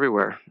flying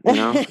everywhere,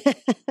 Yeah.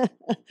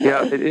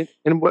 Those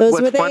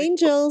were the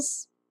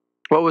angels.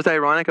 What was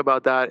ironic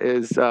about that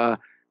is,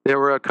 there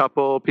were a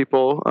couple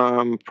people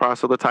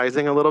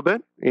proselytizing a little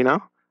bit,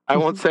 I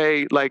won't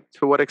say like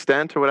to what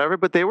extent or whatever,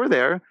 but they were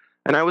there.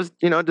 And I was,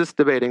 just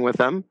debating with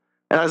them.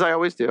 And as I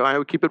always do, I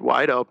would keep it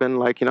wide open.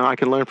 Like, I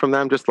can learn from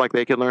them just like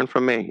they could learn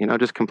from me,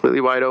 just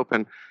completely wide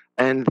open.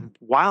 And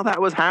while that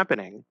was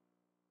happening,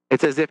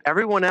 it's as if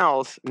everyone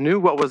else knew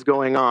what was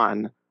going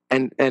on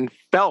and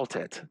felt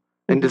it.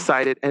 And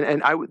decided,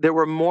 there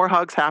were more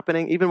hugs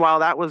happening even while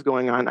that was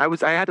going on.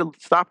 I had to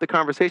stop the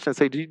conversation and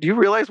say, do you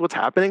realize what's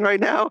happening right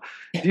now?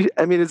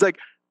 It's like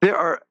there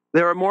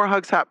are more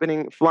hugs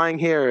happening, flying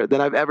here than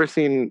I've ever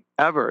seen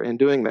ever in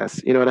doing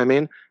this. You know what I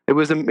mean? It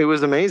was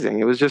amazing.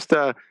 It was just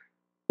that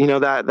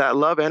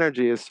love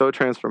energy is so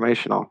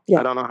transformational.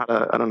 Yeah. I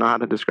don't know how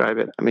to describe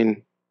it.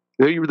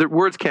 The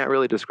words can't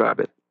really describe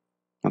it.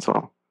 That's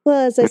all.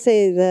 Well, as I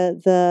say,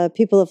 the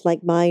people of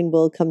like mind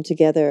will come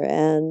together,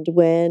 and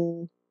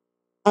when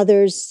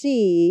others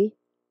see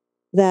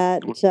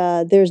that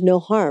there's no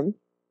harm.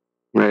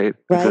 Right,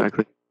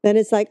 exactly. Then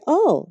it's like,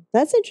 oh,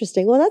 that's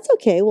interesting. Well, that's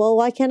okay. Well,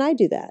 why can't I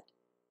do that?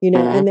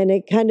 And then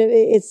it kind of,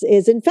 it's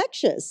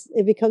infectious.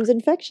 It becomes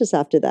infectious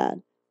after that.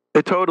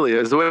 It totally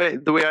is. The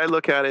way I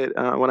look at it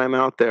when I'm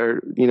out there,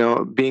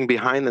 being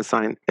behind the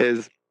sign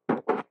is,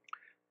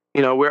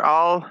 we're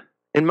all,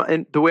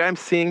 in the way I'm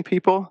seeing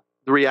people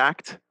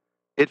react,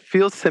 it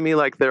feels to me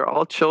like they're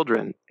all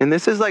children. And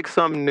this is like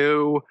some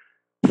new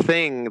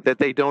thing that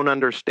they don't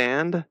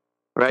understand,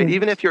 right?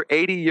 Even if you're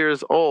 80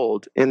 years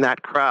old in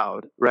that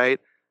crowd, right?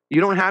 You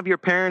don't have your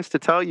parents to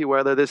tell you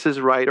whether this is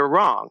right or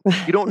wrong.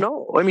 You don't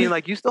know. I mean,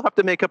 like, you still have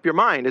to make up your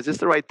mind. Is this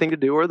the right thing to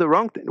do or the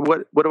wrong thing?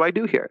 What do I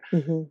do here?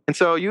 Mm-hmm. And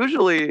so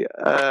usually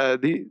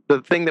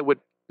the thing that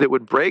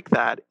would break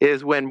that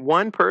is when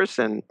one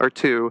person or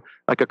two,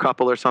 like a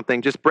couple or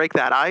something, just break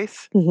that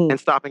ice Mm-hmm. and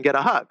stop and get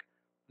a hug.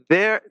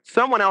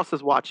 Someone else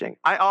is watching.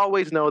 I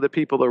always know that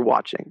people are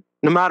watching,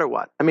 no matter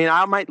what. I mean,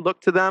 I might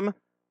look to them,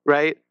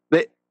 right?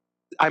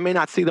 I may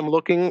not see them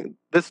looking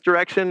this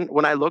direction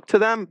when I look to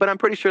them, but I'm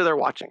pretty sure they're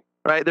watching,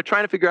 right? They're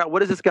trying to figure out,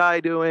 what is this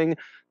guy doing?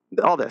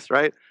 All this,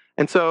 right?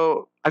 And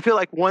so I feel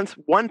like once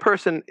one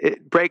person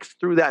breaks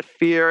through that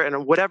fear,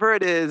 and whatever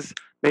it is,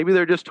 maybe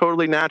they're just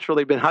totally natural.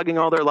 They've been hugging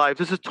all their lives.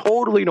 This is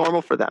totally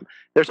normal for them.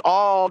 There's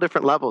all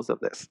different levels of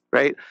this,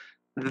 right?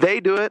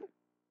 They do it.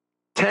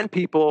 10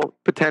 people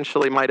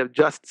potentially might have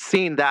just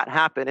seen that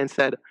happen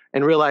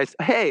and realized,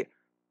 hey,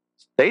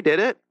 they did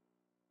it.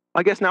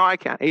 I guess now I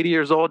can. 80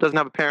 years old, doesn't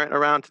have a parent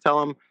around to tell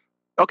him,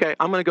 okay,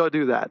 I'm going to go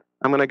do that.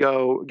 I'm going to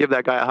go give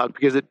that guy a hug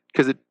because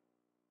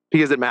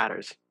it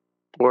matters,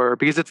 or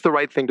because it's the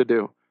right thing to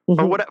do,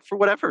 or for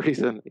whatever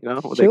reason,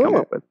 what they come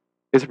up with.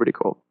 It's pretty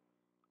cool.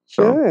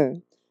 Sure.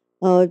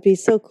 Oh, it'd be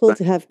so cool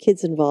to have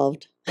kids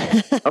involved.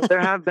 There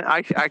have been.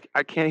 I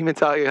can't even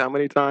tell you how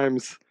many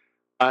times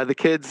the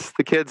kids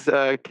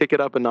kick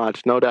it up a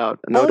notch. No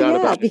doubt. No doubt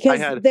about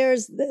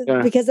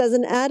it. Because as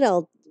an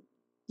adult,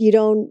 you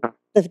don't.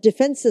 The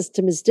defense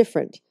system is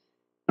different,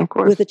 of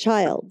course, with a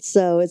child.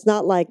 So it's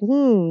not like,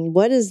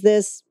 what is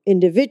this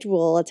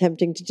individual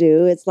attempting to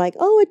do? It's like,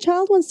 oh, a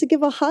child wants to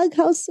give a hug.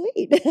 How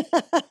sweet.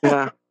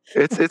 Yeah,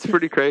 it's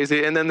pretty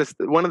crazy. And then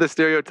one of the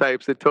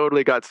stereotypes that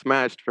totally got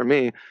smashed for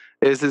me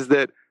is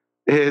that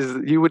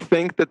you would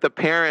think that the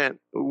parent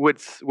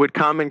would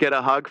come and get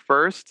a hug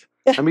first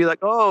and be like,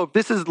 oh,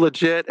 this is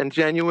legit and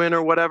genuine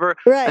or whatever.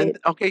 Right. And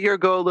okay, here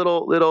go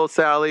little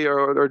Sally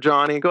or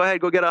Johnny. Go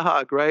ahead, go get a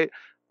hug, right?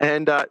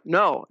 And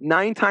no,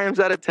 9 times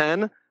out of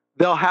 10,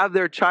 they'll have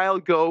their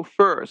child go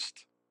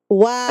first.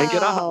 Wow. And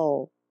get a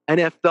hug.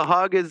 And if the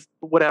hug is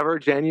whatever,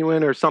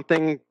 genuine or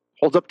something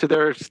holds up to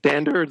their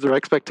standards or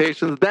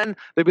expectations, then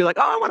they'll be like,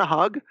 oh, I want a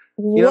hug.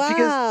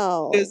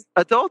 Because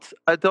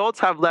adults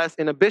have less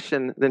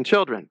inhibition than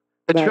children.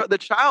 The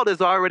child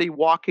is already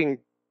walking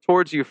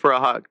towards you for a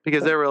hug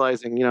because they're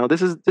realizing,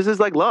 this is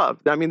like love.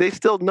 I mean, they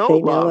still know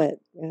love. Know it.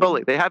 Yeah.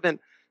 Fully. They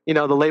haven't,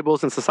 the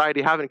labels in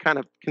society haven't kind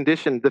of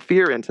conditioned the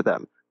fear into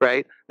them,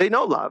 right? They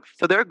know love.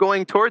 So they're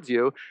going towards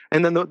you.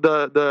 And then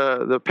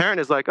the parent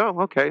is like,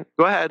 oh, okay,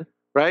 go ahead.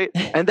 Right.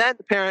 And then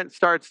the parent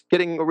starts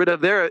getting rid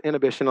of their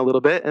inhibition a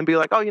little bit and be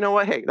like, oh, you know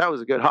what? Hey, that was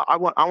a good hug. I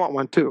want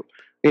one too.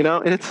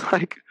 And it's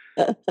like,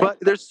 but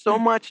there's so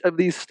much of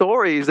these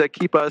stories that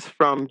keep us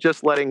from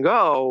just letting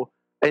go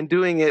and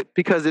doing it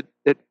because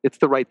it's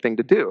the right thing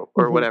to do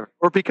or whatever.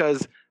 Or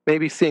because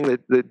maybe seeing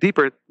the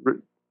deeper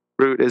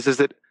root is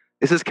that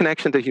this is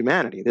connection to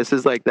humanity. This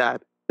is like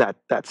that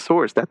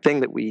source, that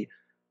thing that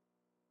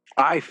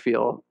I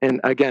feel,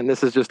 and again,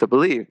 this is just a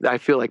belief, I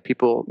feel like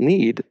people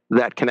need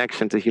that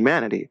connection to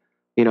humanity.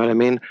 You know what I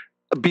mean?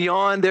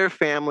 Beyond their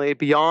family,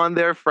 beyond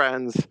their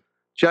friends,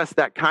 just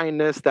that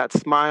kindness, that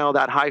smile,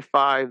 that high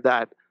five,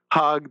 that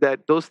hug,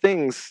 that those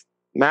things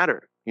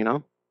matter,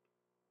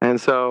 And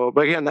so,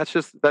 but again, that's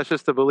just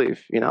a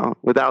belief,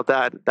 Without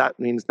that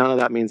means none of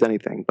that means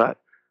anything. But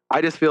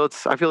I just feel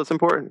it's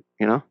important,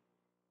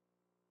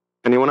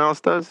 Anyone else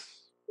does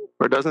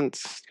or doesn't,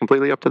 it's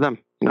completely up to them.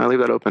 I leave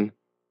that open.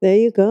 There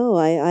you go.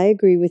 I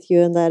agree with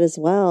you on that as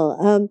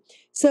well.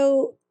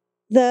 So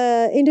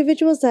the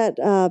individuals that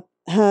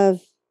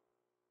have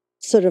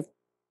sort of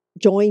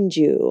joined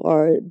you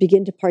or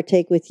begin to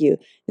partake with you,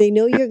 they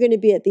know you're going to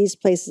be at these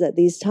places at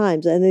these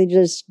times and they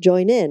just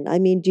join in. I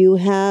mean, do you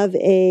have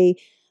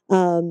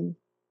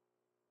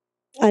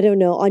I don't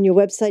know, on your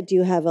website, do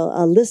you have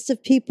a list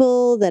of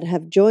people that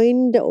have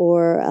joined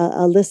or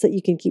a list that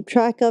you can keep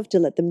track of to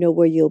let them know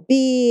where you'll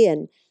be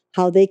and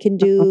how they can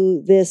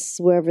do this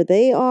wherever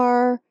they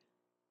are?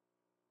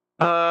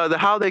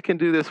 How they can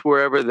do this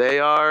wherever they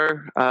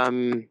are,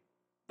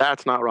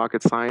 that's not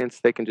rocket science.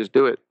 They can just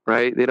do it,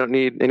 right? They don't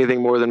need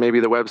anything more than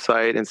maybe the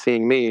website and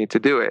seeing me to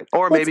do it.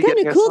 Or maybe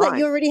getting a sign. It's kind of cool that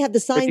you already have the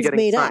signs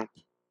made up.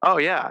 Oh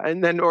yeah,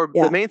 and then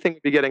the main thing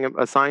would be getting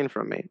a sign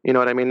from me. You know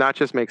what I mean? That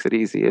just makes it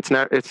easy. It's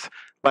not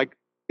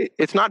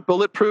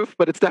bulletproof,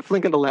 but it's definitely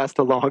going to last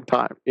a long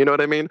time. You know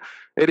what I mean?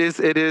 It is.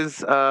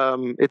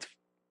 The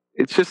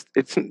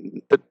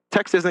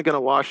text isn't going to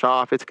wash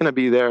off. It's going to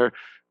be there,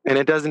 and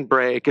it doesn't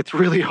break. It's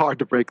really hard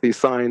to break these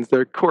signs.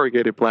 They're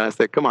corrugated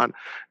plastic. Come on,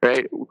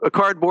 right? A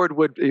cardboard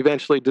would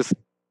eventually just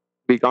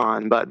be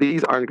gone, but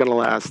these aren't going to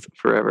last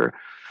forever.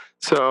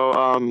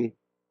 So,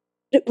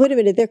 wait a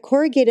minute. They're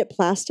corrugated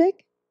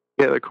plastic?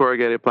 Yeah, they're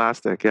corrugated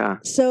plastic. Yeah.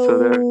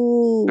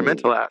 So they're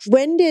meant to last.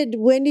 When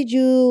did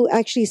you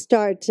actually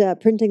start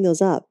printing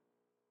those up?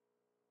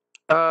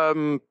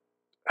 I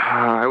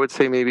would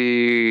say maybe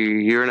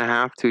a year and a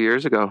half, 2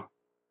 years ago.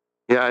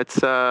 Yeah, it's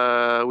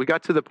we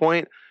got to the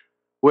point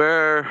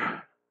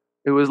where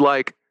it was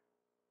like,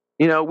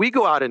 we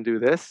go out and do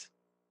this,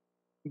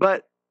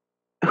 but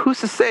who's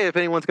to say if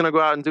anyone's going to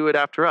go out and do it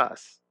after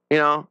us?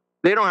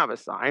 they don't have a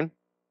sign.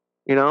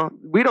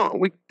 We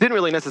didn't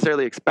really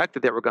necessarily expect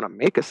that they were going to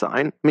make a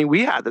sign. I mean,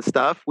 we had the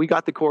stuff, we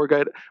got the core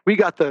guide, we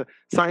got the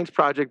science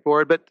project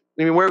board, but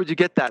I mean, where would you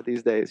get that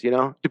these days?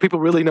 Do people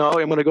really know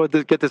I'm going to go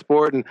get this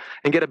board and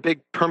get a big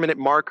permanent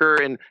marker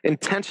and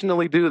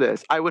intentionally do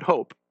this? I would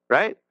hope,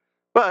 right?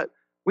 But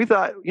we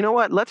thought, you know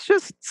what? Let's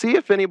just see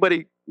if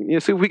anybody, see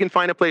if we can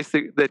find a place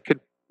that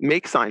could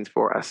make signs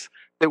for us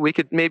that we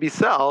could maybe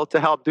sell to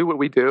help do what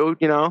we do,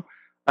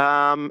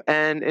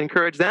 and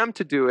encourage them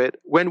to do it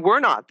when we're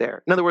not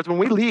there. In other words, when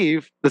we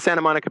leave the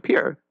Santa Monica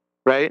Pier,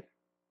 right?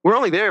 We're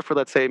only there for,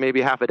 let's say,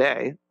 maybe half a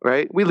day,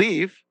 right? We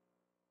leave.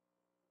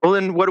 Well,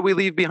 then what do we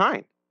leave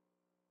behind?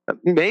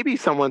 Maybe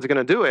someone's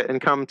going to do it and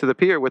come to the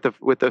pier with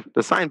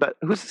the sign, but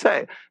who's to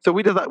say? So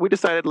we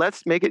decided,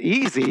 let's make it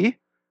easy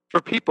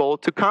for people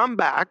to come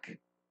back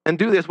and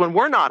do this when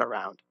we're not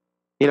around.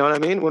 You know what I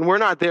mean? When we're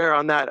not there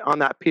on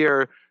that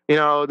pier,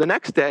 the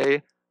next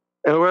day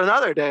or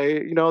another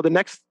day, the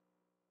next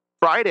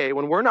Friday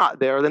when we're not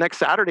there, or the next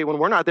Saturday when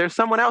we're not there,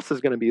 someone else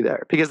is going to be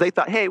there because they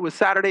thought, hey, it was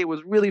Saturday, it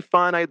was really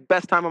fun, I had the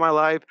best time of my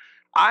life,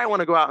 I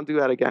want to go out and do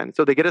that again.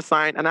 So they get a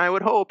sign, and I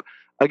would hope,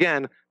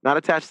 again, not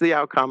attached to the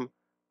outcome.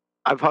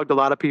 I've hugged a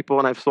lot of people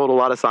and I've sold a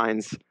lot of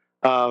signs.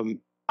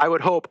 I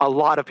would hope a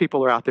lot of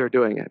people are out there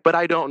doing it, but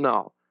I don't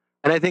know.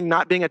 And I think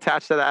not being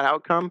attached to that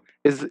outcome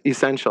is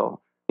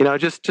essential.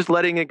 Just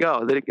letting it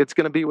go, that it's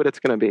going to be what it's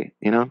going to be.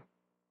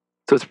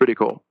 So it's pretty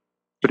cool.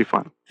 Pretty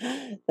fun.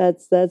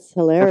 That's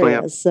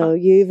hilarious. So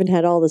you even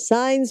had all the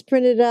signs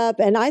printed up,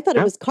 and I thought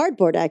it was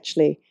cardboard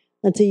actually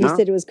until you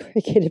said it was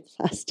corrugated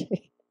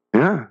plastic.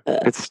 Yeah,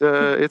 it's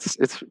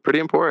pretty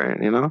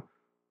important.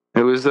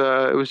 It was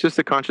just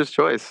a conscious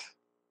choice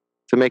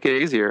to make it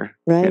easier.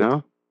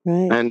 Right.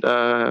 Right. And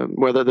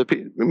whether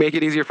make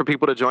it easier for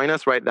people to join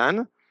us right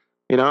then.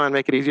 And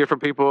make it easier for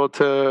people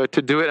to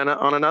do it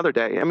on another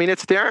day. I mean,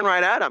 it's staring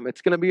right at them.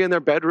 It's going to be in their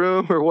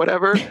bedroom or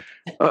whatever,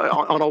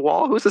 on a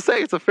wall. Who's to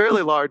say? It's a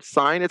fairly large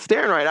sign. It's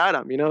staring right at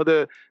them.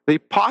 The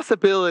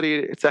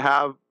possibility to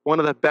have one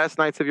of the best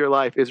nights of your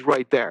life is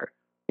right there.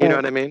 You know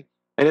what I mean?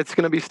 And it's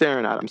going to be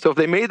staring at them. So if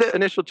they made the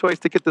initial choice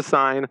to get the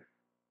sign,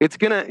 it's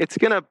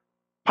gonna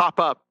pop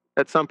up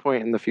at some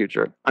point in the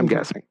future. I'm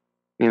guessing.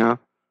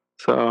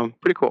 So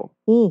pretty cool.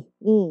 Yeah.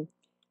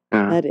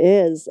 That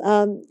is.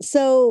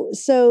 So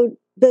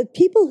the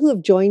people who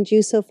have joined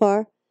you so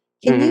far,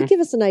 can you give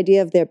us an idea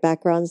of their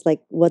backgrounds,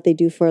 like what they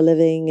do for a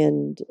living,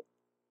 and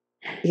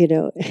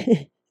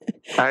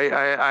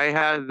I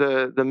had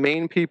the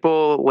main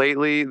people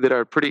lately that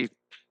are pretty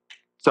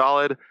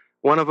solid.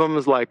 One of them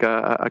is like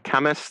a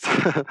chemist.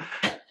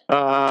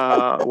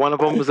 One of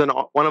them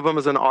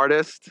is an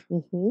artist.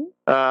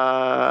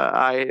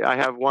 I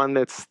have one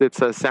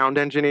that's a sound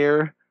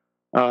engineer.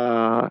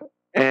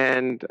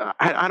 And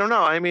I don't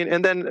know. I mean,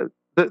 and then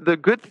the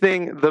good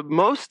thing, the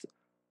most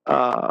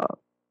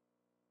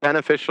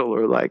beneficial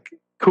or like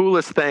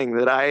coolest thing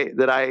that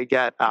I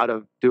get out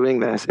of doing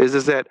this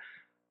is that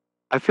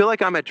I feel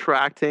like I'm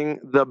attracting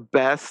the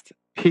best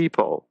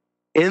people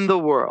in the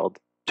world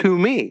to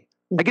me.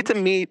 I get to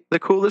meet the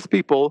coolest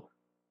people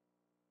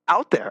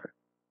out there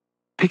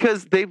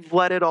because they've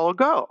let it all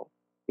go.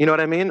 You know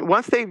what I mean?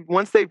 Once they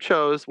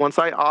chose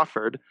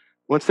to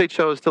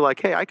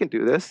like, hey, I can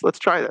do this. Let's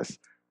try this.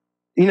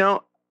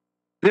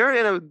 They're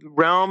in a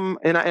realm,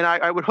 and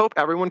I would hope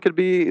everyone could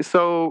be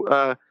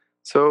so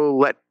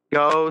let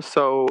go,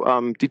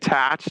 so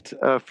detached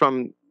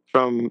from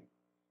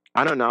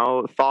I don't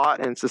know,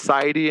 thought and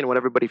society and what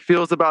everybody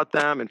feels about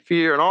them and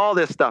fear and all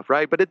this stuff,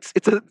 right? But it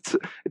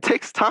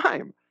takes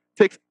time.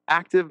 It takes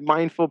active,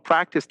 mindful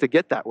practice to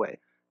get that way,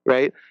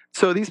 right?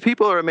 So these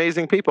people are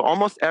amazing people.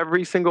 Almost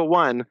every single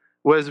one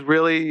was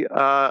really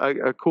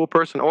a cool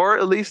person, or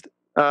at least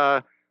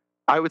I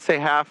would say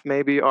half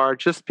maybe are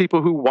just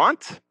people who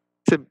want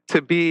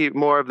to be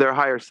more of their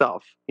higher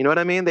self. You know what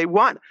I mean? They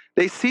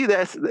see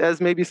this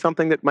as maybe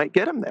something that might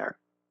get them there,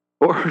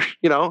 or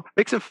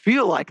makes them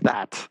feel like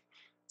that.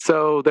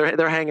 So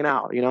they're hanging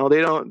out.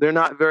 They're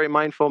not very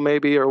mindful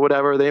maybe, or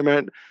whatever. They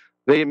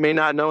may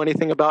not know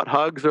anything about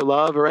hugs or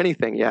love or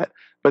anything yet,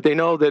 but they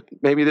know that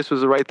maybe this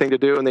was the right thing to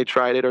do and they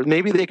tried it, or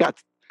maybe they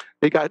got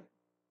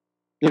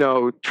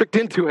tricked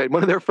into it.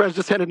 One of their friends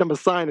just handed them a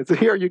sign and said,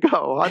 "Here you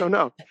go." I don't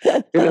know.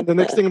 And the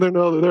next thing they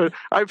know,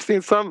 I've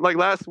seen some, like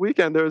last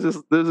weekend, there's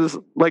this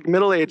like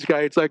middle-aged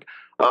guy. It's like,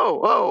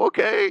 oh,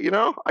 okay,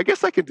 I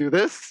guess I could do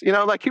this.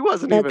 Like he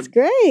wasn't That's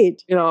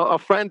great. A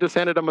friend just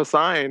handed him a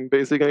sign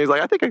basically, and he's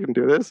like, I think I can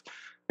do this.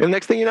 And the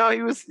next thing you know,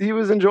 he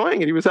was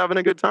enjoying it. He was having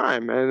a good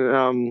time.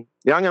 And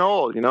young and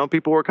old,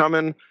 people were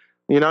coming,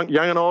 young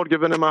and old,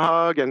 giving him a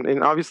hug.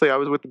 And obviously I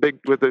was with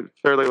a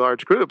fairly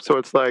large group. So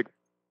it's like,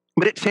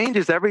 but it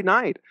changes every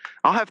night.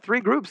 I'll have 3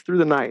 groups through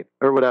the night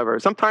or whatever.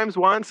 Sometimes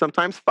 1,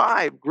 sometimes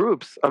 5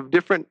 groups of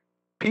different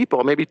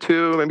people, maybe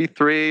 2, maybe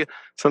 3,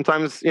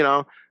 sometimes,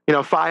 5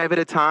 at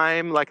a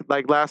time, like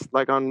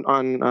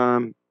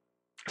on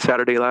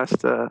Saturday,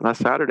 last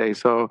Saturday.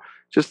 So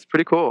just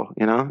pretty cool,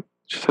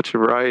 just such a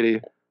variety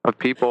of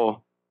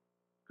people,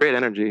 great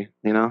energy,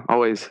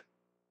 always.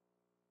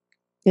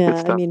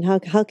 Yeah, I mean, how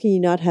can you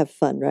not have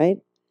fun, right?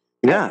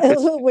 Yeah,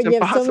 it's When you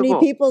have so many impossible.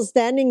 people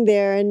standing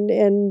there,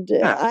 and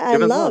Yeah, I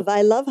giving love.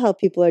 love how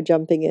people are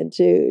jumping in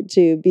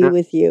to be Yeah,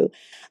 with you.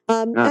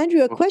 yeah.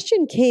 Andrew, a Cool.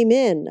 question came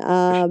in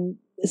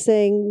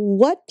saying,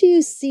 "What do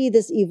you see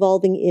this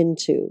evolving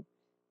into?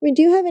 I mean,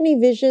 do you have any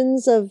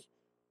visions of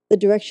the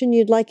direction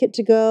you'd like it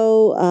to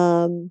go?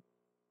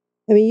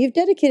 I mean, you've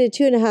dedicated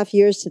 2.5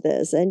 years to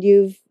this, and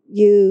you've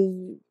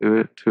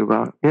To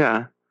about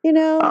yeah. you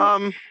know,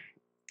 Um,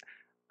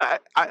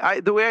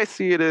 the way I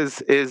see it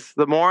is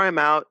the more I'm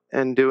out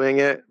and doing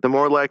it, the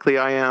more likely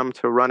I am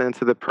to run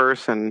into the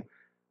person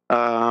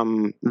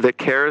that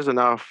cares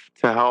enough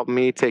to help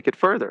me take it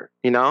further.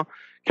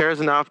 Cares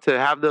enough to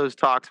have those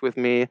talks with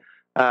me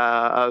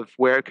of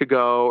where it could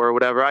go or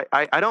whatever.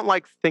 I don't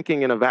like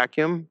thinking in a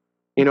vacuum.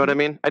 You know what I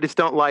mean? I just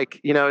don't like.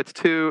 It's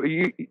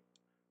too.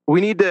 We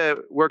need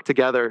to work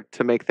together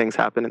to make things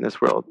happen in this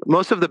world.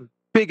 Most of the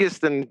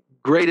biggest and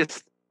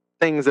greatest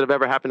things that have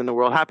ever happened in the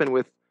world happen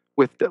with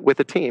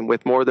a team,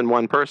 with more than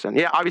one person.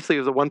 Yeah, obviously it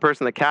was the one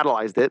person that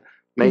catalyzed it,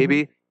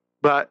 maybe,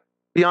 but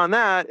beyond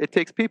that, it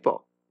takes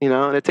people,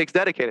 and it takes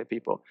dedicated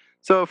people.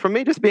 So for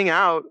me, just being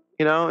out,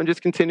 and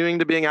just continuing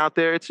to being out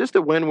there, it's just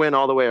a win-win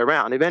all the way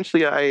around.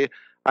 Eventually,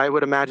 I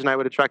would imagine I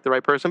would attract the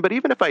right person, but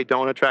even if I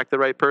don't attract the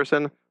right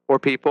person or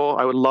people,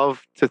 I would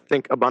love to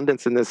think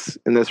abundance in this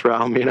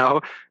realm.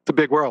 It's a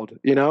big world.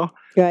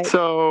 right?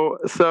 So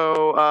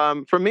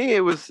for me,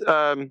 it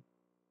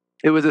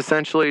was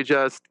essentially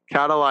just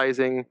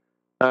catalyzing,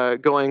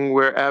 going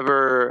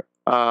wherever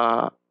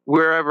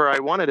I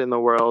wanted in the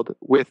world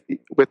with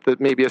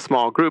maybe a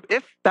small group,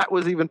 if that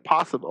was even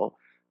possible.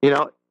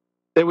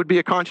 It would be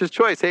a conscious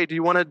choice. Hey, do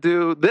you want to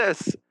do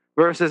this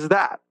versus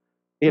that?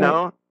 You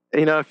Right.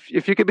 know,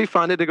 if you could be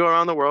funded to go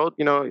around the world,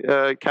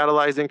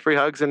 catalyzing free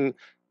hugs in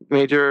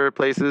major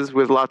places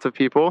with lots of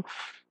people,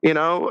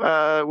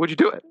 would you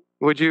do it?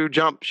 Would you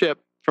jump ship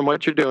from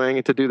what you're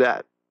doing to do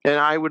that? And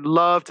I would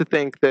love to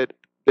think that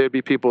there'd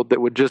be people that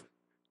would just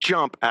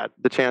jump at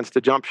the chance to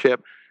jump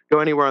ship, go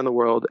anywhere in the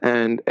world,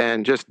 and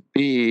just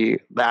be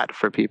that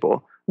for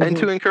people. And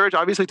to encourage,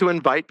 obviously, to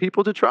invite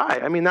people to try.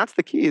 I mean, that's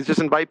the key, is just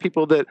invite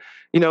people that,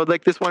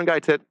 like this one guy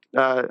that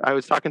I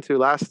was talking to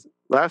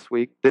last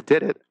week that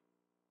did it.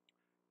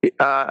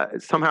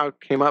 Somehow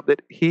came up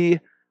that he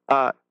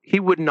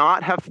would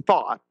not have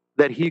thought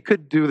that he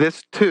could do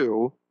this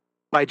too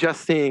by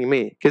just seeing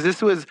me, because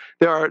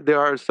there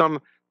are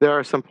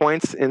some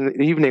points in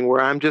the evening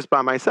where I'm just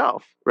by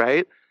myself,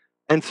 right?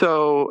 And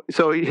so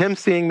him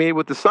seeing me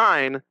with the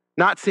sign,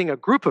 not seeing a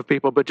group of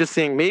people, but just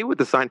seeing me with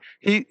the sign,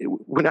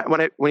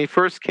 when he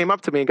first came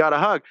up to me and got a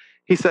hug,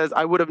 he says,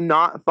 I would have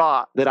not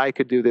thought that I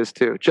could do this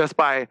too. Just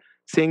by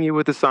seeing you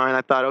with the sign,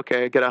 I thought,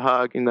 okay, get a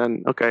hug, and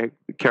then, okay,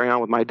 carry on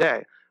with my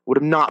day. Would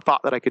have not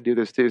thought that I could do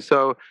this too.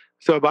 So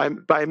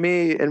by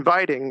me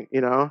inviting,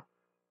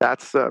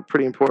 that's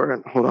pretty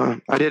important. Hold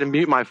on, I didn't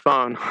mute my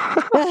phone.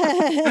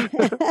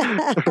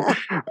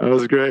 That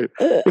was great.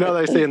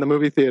 They say in the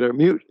movie theater,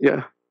 mute.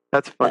 Yeah,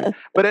 that's funny.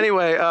 But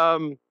anyway,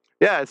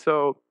 yeah.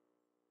 So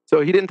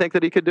he didn't think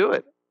that he could do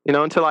it,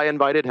 until I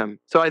invited him.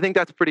 So I think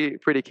that's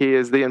pretty key,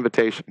 is the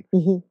invitation.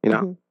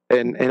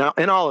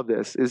 And all of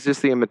this is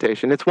just the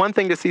invitation. It's one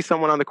thing to see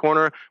someone on the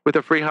corner with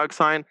a free hug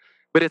sign,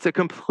 but it's a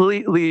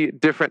completely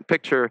different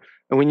picture.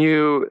 And when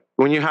you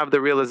have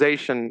the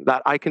realization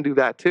that I can do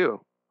that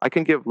too, I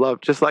can give love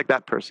just like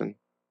that person.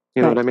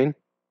 You know what I mean?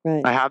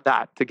 Right. I have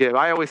that to give.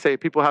 I always say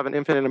people have an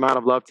infinite amount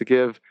of love to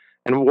give.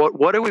 And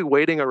what are we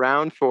waiting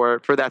around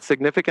for that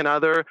significant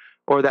other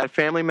or that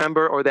family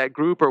member or that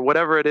group or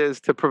whatever it is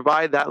to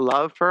provide that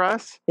love for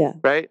us? Yeah.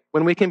 Right?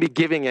 When we can be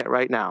giving it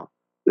right now.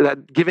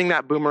 Giving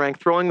that boomerang,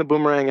 throwing the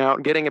boomerang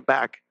out, getting it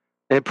back,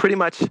 and pretty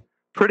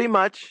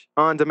much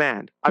on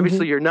demand.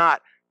 Obviously, you're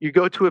not. You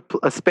go to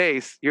a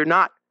space. You're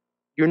not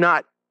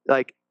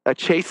like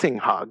chasing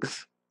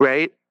hugs,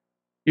 right?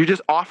 You're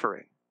just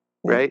offering,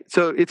 right?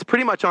 So it's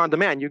pretty much on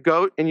demand. You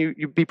go and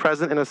you be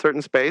present in a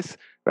certain space,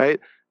 right?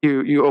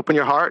 You open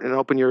your heart and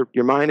open your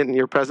mind and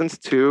your presence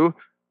to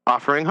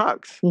offering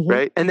hugs,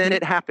 right? And then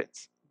it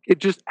happens. It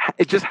just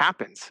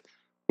happens,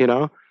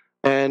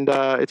 And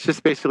it's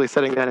just basically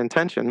setting that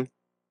intention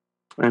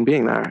and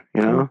being there,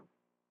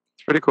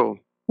 It's pretty cool.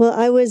 Well,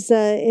 I was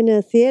in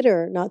a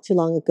theater not too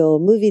long ago, a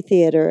movie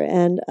theater,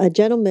 and a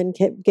gentleman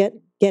kept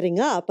getting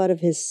up out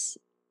of his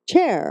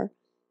chair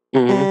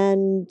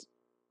and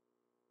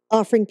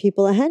offering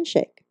people a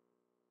handshake.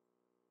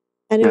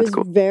 And it was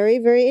cool. Very,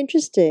 very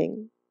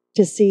interesting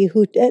to see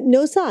who,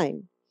 no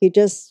sign. He'd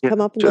just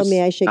come up and go,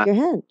 may I shake your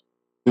hand?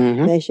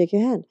 May I shake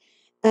your hand?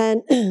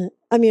 And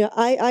I mean,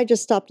 I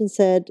just stopped and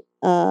said,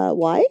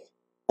 why?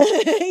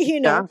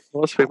 Yeah,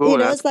 most people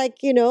would it's like,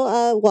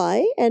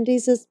 why? And he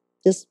says,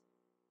 just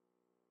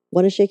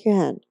want to shake your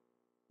hand.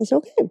 I said,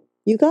 okay,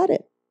 you got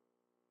it.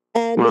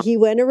 And he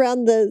went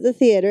around the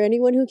theater.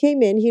 Anyone who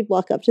came in, he'd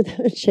walk up to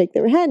them and shake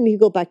their hand, and he'd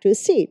go back to his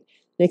seat.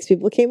 Next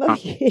people came up,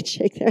 he'd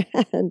shake their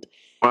hand.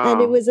 Wow,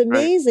 and it was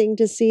amazing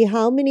to see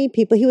how many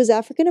people, he was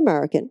African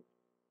American.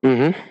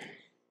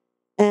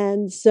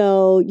 And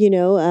so,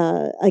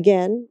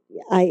 again,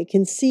 I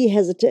can see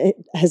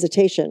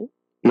hesitation,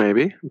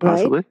 Maybe, right?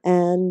 possibly.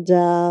 And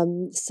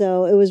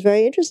so it was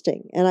very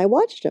interesting. And I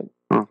watched them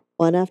Huh.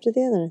 one after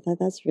the other. I thought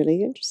that's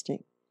really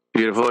interesting.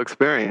 Beautiful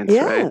experience,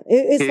 Yeah, right?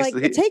 it's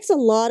like it takes a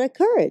lot of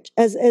courage,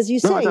 as you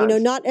No, it say.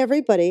 does. Not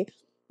everybody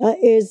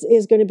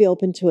is going to be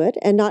open to it,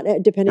 and not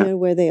depending Yeah. on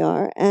where they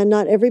are, and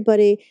not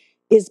everybody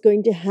is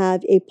going to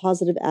have a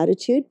positive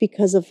attitude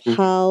because of Mhm.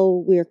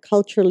 how we're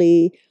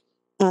culturally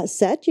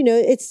set.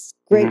 It's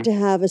great Mhm. to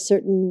have a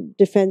certain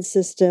defense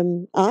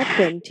system up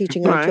and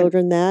teaching our Right.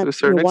 children that, To a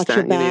certain watch your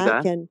extent, you need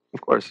back that, and,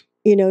 of course.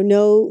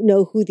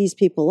 know who these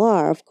people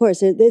are. Of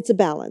course, it's a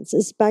balance.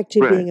 It's back to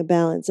Right. being a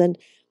balance.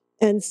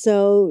 And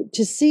so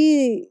to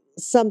see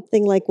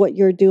something like what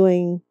you're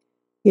doing,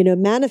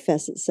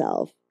 manifest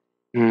itself,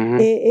 Hmm.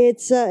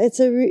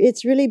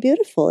 it's really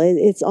beautiful.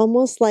 It's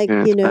almost like,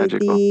 Yeah, it's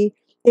magical.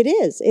 it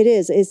is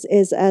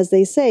as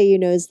they say,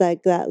 it's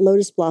like that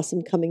lotus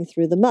blossom coming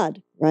through the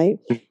mud, right?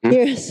 Mhm.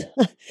 Here's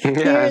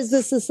Yeah, here's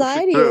the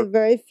society true. of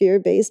very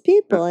fear-based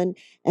people, and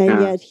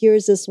Yeah. yet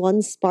here's this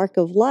one spark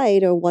of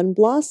light or one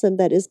blossom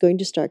that is going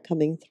to start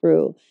coming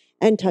through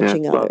and Yeah,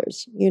 touching it's love.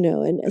 others,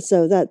 and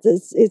so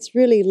it's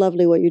really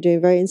lovely what you're doing,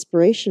 very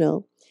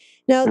inspirational.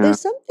 Now, Yeah. there's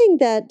something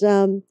that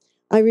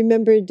I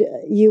remembered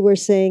you were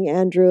saying,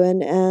 Andrew,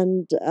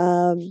 and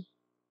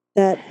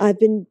that I've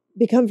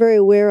become very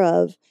aware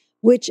of,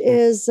 which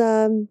is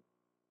uh,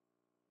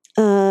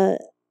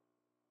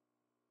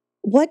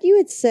 what you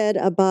had said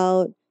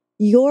about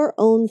your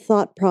own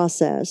thought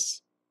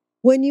process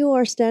when you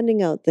are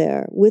standing out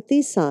there with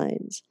these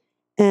signs,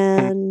 Mhm.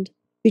 and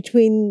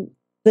between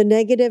the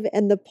negative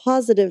and the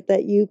positive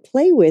that you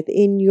play with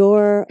in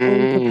your own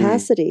Mm.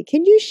 capacity.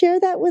 Can you share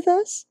that with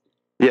us?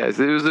 Yes,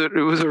 it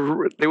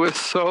was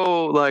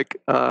so like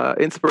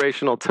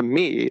inspirational to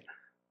me,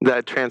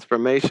 that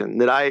transformation,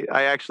 that I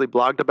actually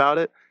blogged about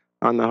it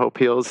on the Hope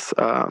Heals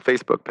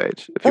Facebook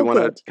page. If you Oh, want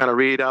to good. kind of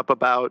read up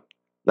about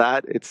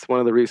that, it's one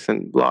of the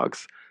recent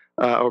blogs,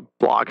 or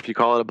blog if you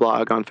call it a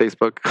blog on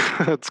Facebook.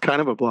 It's kind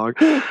of a blog.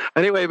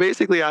 Anyway,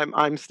 basically,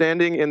 I'm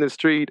standing in the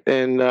street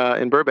in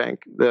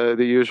Burbank, the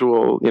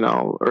usual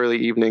early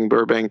evening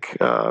Burbank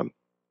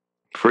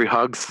free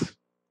hugs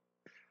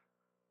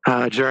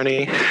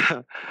journey,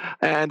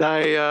 and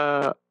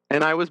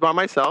I was by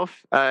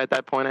myself at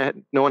that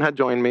point. No one had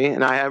joined me,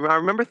 and I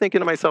remember thinking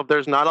to myself,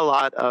 "There's not a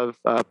lot of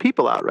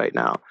people out right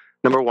now."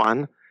 Number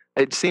one,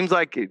 it seems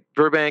like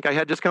Burbank. I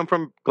had just come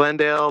from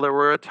Glendale. There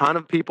were a ton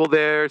of people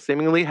there,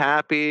 seemingly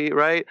happy,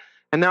 right?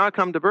 And now I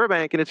come to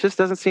Burbank, and it just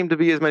doesn't seem to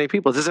be as many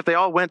people. It's as if they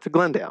all went to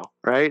Glendale,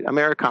 right?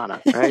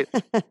 Americana, right?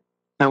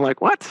 I'm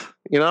like, what?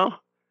 You know?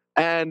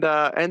 And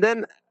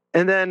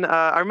then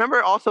I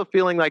remember also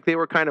feeling like they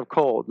were kind of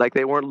cold, like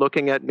they weren't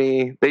looking at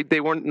me. They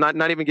weren't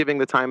not even giving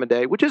the time of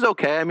day, which is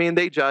okay. I mean,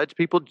 they judge.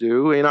 People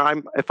do.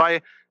 If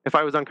I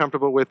was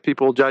uncomfortable with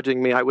people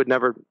judging me, I would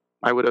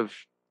have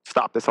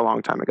stopped this a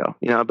long time ago.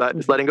 But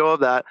just letting go of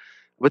that.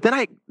 But then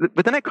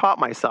I caught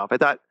myself. I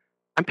thought,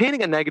 I'm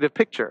painting a negative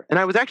picture, and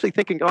I was actually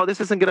thinking, oh,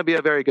 this isn't going to be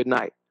a very good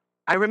night.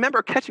 I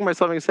remember catching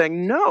myself and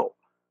saying, no,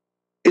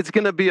 it's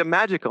going to be a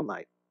magical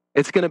night.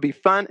 It's going to be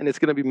fun, and it's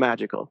going to be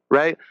magical,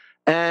 right?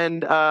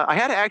 And I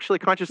had to actually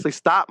consciously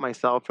stop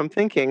myself from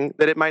thinking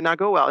that it might not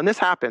go well. And this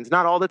happens,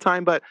 not all the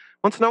time, but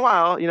once in a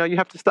while, you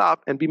have to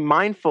stop and be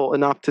mindful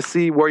enough to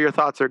see where your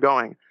thoughts are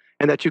going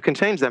and that you can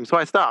change them. So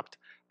I stopped.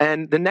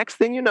 And the next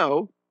thing you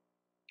know,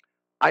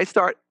 I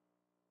start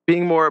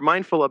being more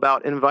mindful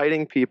about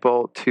inviting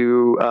people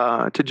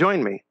to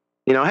join me.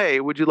 Hey,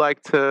 would you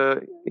like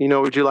to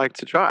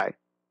try?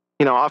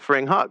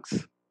 Offering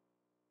hugs.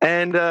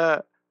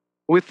 And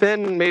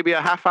within maybe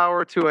a half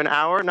hour to an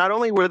hour, not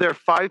only were there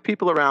 5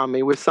 people around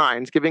me with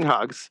signs giving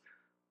hugs,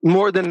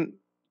 more than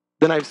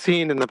I've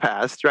seen in the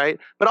past, right?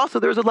 But also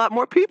there's a lot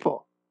more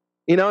people.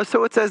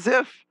 So it's as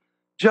if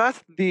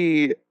just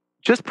the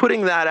just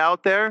putting that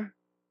out there,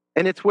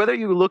 and it's whether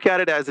you look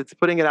at it as it's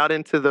putting it out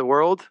into the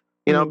world,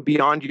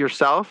 beyond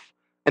yourself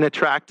and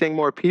attracting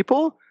more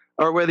people,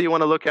 or whether you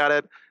want to look at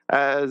it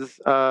as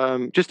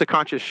just a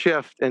conscious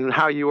shift in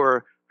how you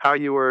were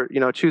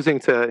choosing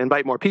to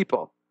invite more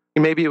people.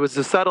 Maybe it was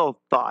a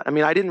subtle thought. I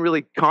mean, I didn't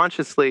really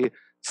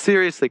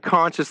seriously,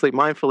 consciously,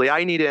 mindfully,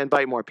 I need to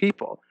invite more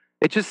people.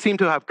 It just seemed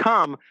to have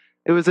come.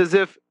 It was as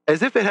if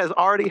it has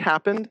already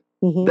happened,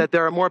 Hmm. that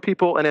there are more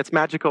people and it's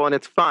magical and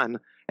it's fun.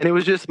 And it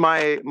was just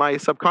my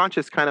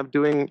subconscious kind of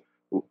doing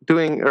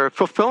or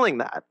fulfilling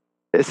that,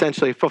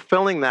 essentially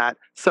fulfilling that,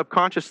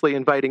 subconsciously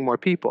inviting more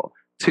people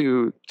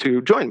to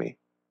join me.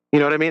 You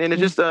know what I mean? And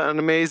it's just an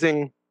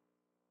amazing,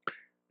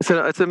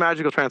 it's a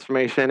magical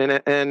transformation,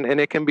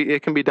 and it can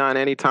be done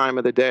any time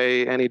of the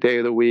day, any day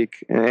of the week,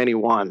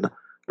 anyone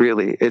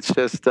really. It's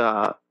just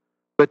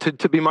but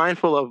to be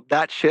mindful of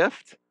that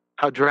shift,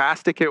 how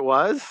drastic it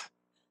was,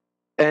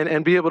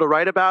 and be able to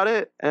write about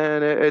it,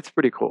 and it's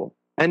pretty cool.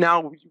 And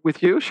now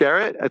with you, share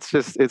it.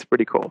 It's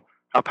pretty cool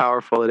how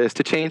powerful it is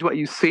to change what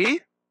you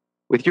see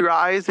with your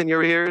eyes and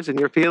your ears and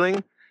your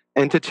feeling,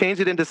 and to change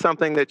it into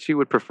something that you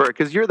would prefer,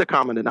 because you're the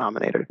common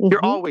denominator.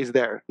 You're always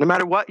there. No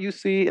matter what you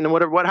see and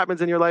what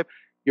happens in your life,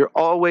 you're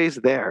always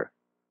there.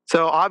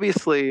 So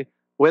obviously,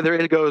 whether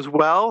it goes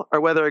well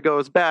or whether it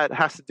goes bad, it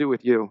has to do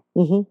with you.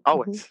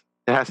 Always.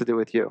 It has to do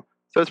with you.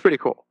 So it's pretty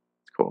cool.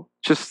 It's cool.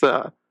 Just,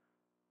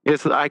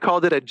 I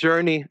called it a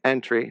journey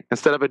entry.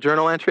 Instead of a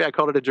journal entry, I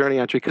called it a journey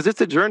entry because it's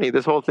a journey.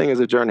 This whole thing is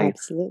a journey.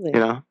 Absolutely.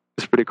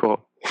 It's pretty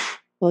cool.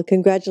 Well,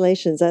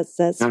 congratulations.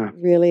 That's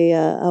really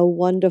a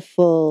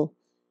wonderful,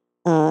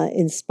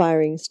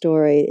 inspiring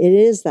story. It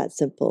is that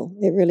simple.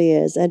 It really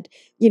is. And,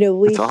 we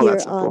here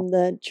on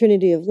the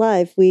Trinity of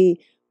Life, we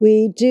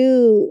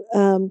do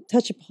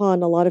touch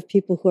upon a lot of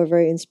people who are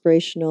very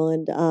inspirational.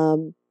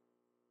 And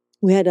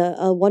we had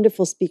a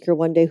wonderful speaker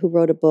one day who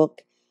wrote a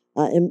book.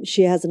 And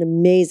she has an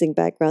amazing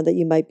background that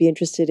you might be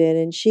interested in.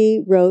 And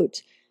she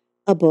wrote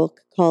a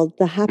book called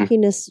The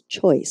Happiness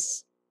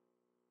Choice.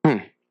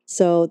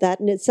 So that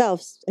in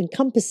itself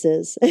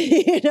encompasses,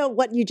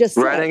 what you just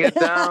said. Writing it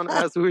down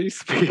as we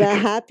speak. The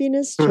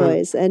Happiness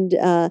Choice. And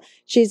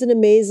she's an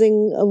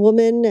amazing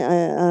woman.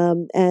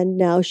 And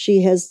now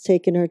she has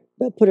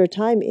put her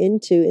time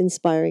into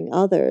inspiring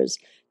others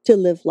to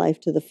live life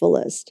to the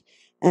fullest.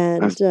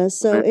 And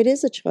so it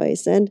is a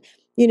choice. And,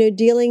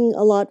 dealing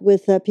a lot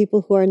with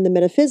people who are in the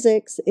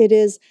metaphysics, it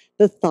is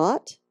the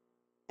thought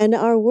and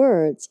our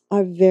words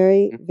are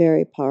very,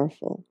 very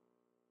powerful.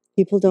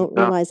 People don't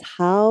realize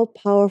how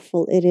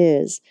powerful it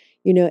is.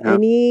 You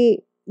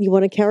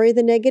want to carry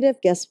the negative,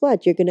 guess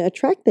what? You're going to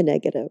attract the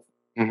negative.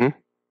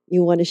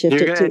 You want to shift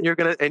and you're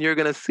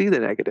gonna see the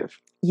negative.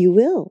 You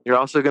will. You're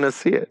also gonna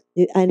see it.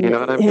 And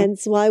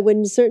hence why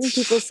when certain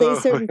people say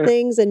certain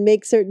things and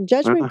make certain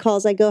judgment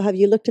calls, I go, have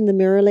you looked in the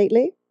mirror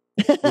lately?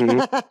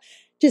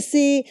 To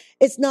see,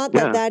 it's not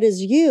that is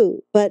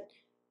you, but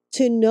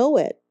to know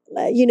it.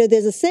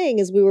 There's a saying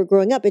as we were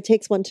growing up, it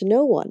takes one to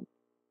know one.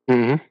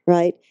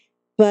 Right?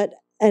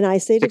 And I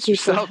say to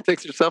people,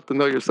 takes yourself to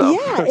know yourself.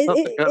 Yeah,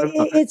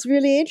 it's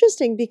really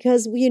interesting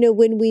because,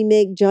 when we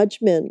make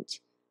judgment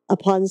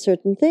upon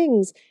certain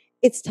things,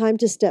 it's time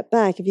to step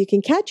back. If you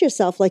can catch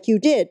yourself like you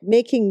did,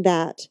 making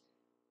that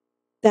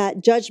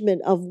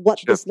judgment of what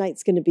this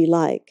night's going to be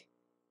like.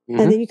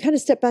 And then you kind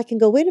of step back and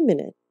go, wait a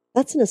minute,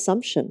 that's an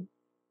assumption.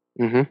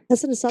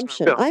 That's an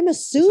assumption. I'm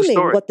assuming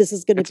what this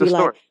is going to be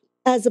like,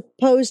 as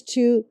opposed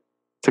to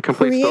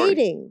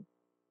creating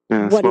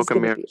what it's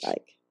going to be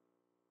like.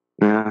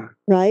 Yeah.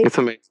 Right? It's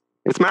amazing.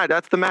 It's mad.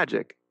 That's the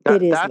magic.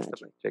 That's magic.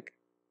 The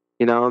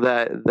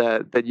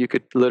magic. That you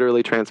could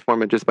literally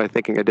transform it just by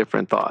thinking a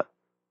different thought,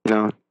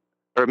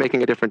 or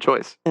making a different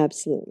choice.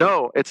 Absolutely.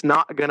 No, it's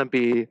not going to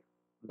be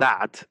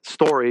that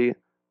story,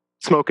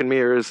 smoke and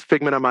mirrors,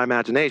 figment of my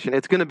imagination.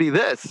 It's going to be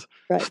this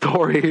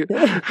story,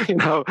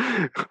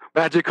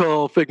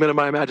 magical figment of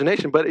my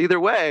imagination. But either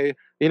way,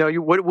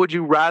 what would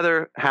you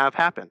rather have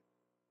happen?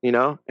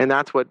 And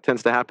that's what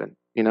tends to happen.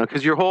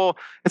 Because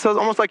it's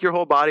almost like your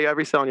whole body,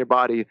 every cell in your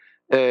body,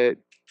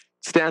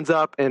 stands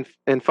up and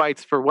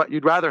fights for what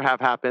you'd rather have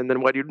happen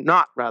than what you'd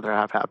not rather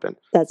have happen.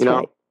 That's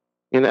right.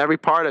 And every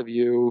part of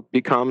you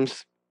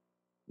becomes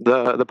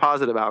the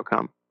positive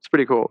outcome. It's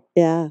pretty cool.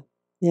 Yeah.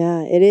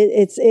 Yeah. It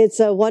is. It's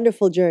a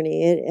wonderful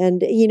journey.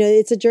 And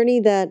it's a journey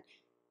that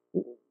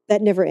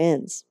never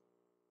ends.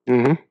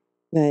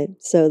 Right.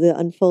 So the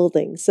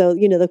unfolding. So,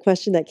 the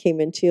question that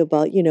came into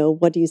about,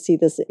 what do you see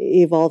this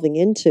evolving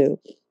into?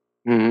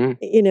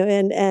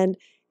 And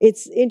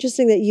it's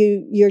interesting that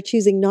you're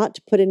choosing not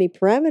to put any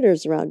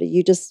parameters around it.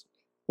 You just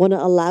want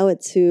to allow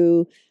it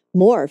to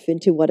morph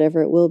into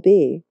whatever it will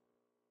be.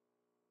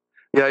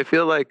 Yeah, I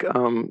feel like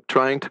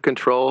trying to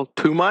control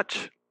too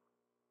much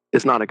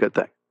is not a good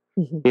thing.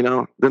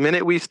 The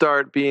minute we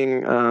start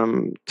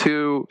being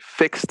too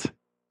fixed,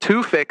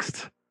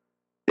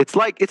 it's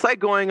like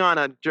going on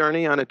a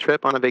journey, on a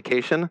trip, on a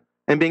vacation,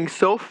 and being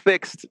so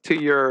fixed to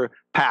your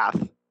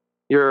path,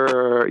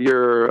 your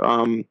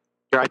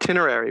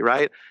itinerary,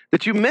 right?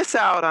 That you miss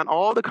out on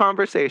all the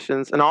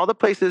conversations and all the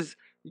places,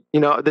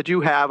 that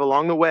you have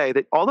along the way,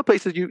 that all the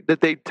places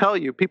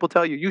people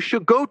tell you, you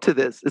should go to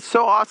this. It's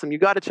so awesome. You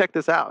got to check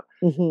this out.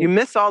 You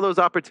miss all those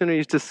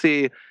opportunities to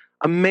see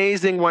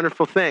amazing,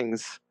 wonderful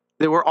things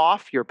that were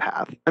off your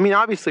path. I mean,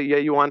 obviously,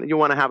 you want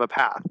to have a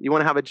path. You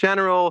want to have a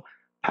general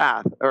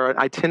path or an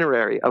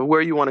itinerary of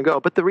where you want to go.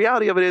 But the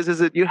reality of it is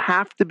that you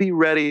have to be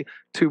ready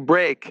to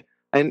break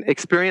and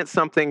experience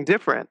something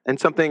different and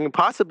something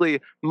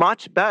possibly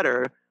much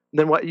better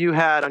than what you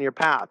had on your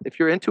path. If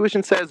your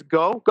intuition says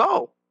go,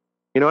 go.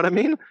 You know what I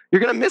mean?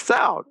 You're going to miss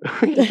out.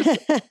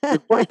 You're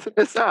going to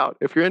miss out.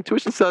 If your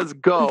intuition says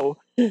go,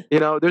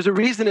 there's a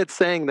reason it's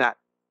saying that.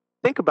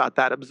 Think about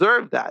that.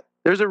 Observe that.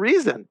 There's a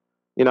reason,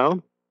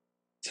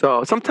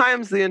 So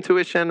sometimes the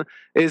intuition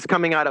is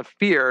coming out of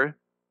fear,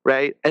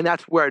 right? And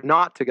that's where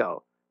not to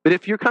go. But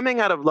if you're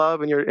coming out of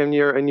love and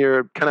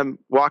you're kind of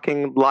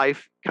walking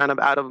life kind of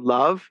out of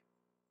love,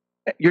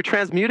 you're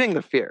transmuting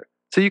the fear.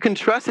 So you can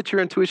trust that your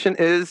intuition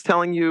is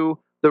telling you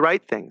the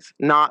right things,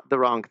 not the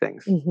wrong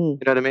things. You know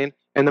what I mean?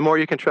 And the more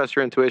you can trust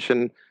your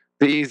intuition,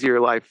 the easier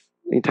life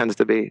it tends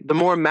to be, the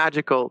more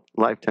magical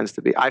life tends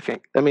to be, I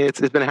think. I mean, it's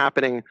been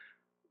happening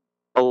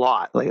a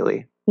lot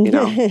lately, you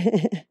know.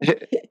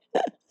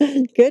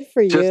 Good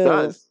for Just you.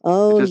 does.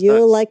 Oh, Just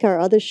you'll does. like our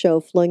other show,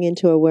 Flowing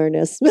into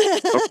Awareness.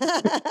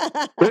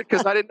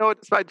 Because I didn't know it.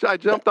 I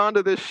jumped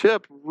onto this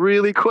ship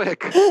really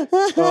quick. So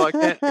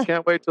I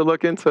can't wait to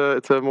look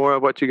into more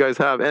of what you guys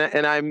have.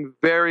 And I'm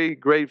very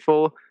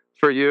grateful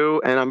for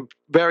you. And I'm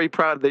very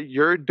proud that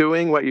you're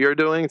doing what you're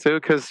doing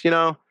too. Because, you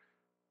know,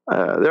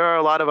 there are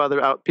a lot of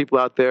other people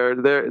out there.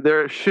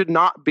 There should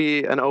not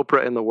be an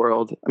Oprah in the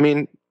world. I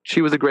mean,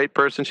 she was a great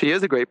person. She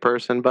is a great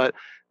person, but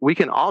we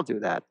can all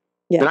do that.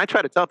 Yeah. And I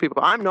try to tell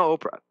people, I'm no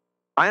Oprah.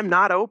 I am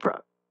not Oprah.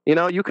 You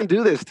know, you can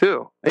do this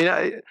too. You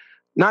know,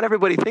 not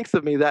everybody thinks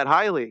of me that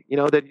highly, you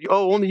know, that,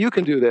 oh, only you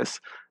can do this.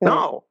 Right.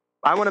 No,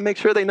 I want to make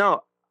sure they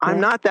know I'm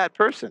not that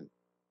person.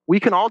 We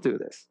can all do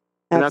this.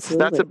 And that's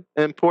an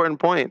important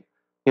point,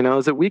 you know,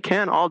 is that we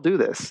can all do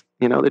this.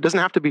 You know, it doesn't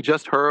have to be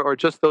just her or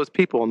just those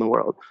people in the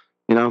world,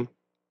 you know?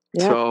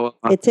 Yeah. So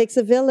it takes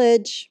a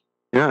village.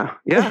 Yeah.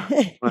 Yeah.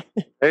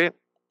 Right.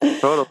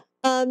 Total.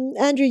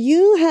 Andrew,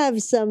 you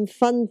have some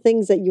fun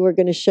things that you were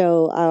going to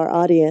show our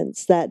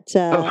audience that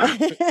I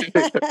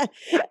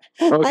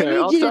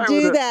need you to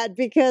do that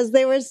because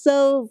they were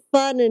so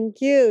fun and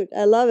cute.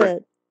 I love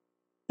it.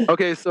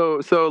 Okay, so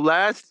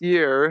last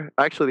year,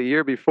 actually the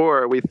year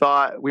before, we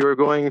thought we were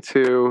going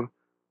to,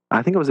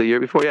 I think it was a year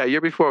before. Yeah, a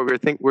year before,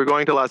 we're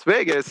going to Las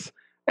Vegas,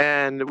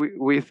 and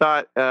we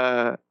thought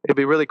it'd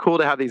be really cool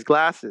to have these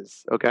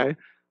glasses, okay?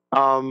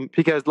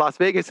 Because Las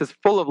Vegas is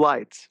full of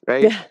lights,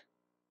 right? Yeah.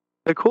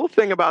 The cool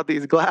thing about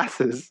these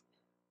glasses,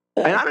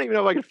 and I don't even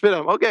know if I can fit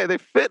them. Okay, they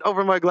fit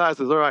over my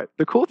glasses. All right.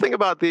 The cool thing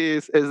about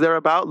these is they're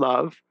about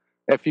love,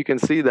 if you can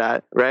see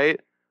that, right?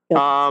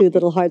 Got 2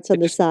 little hearts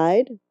on the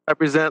side.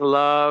 Represent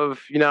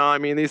love. You know, I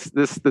mean,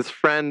 this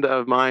friend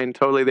of mine,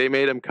 totally, they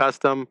made them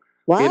custom.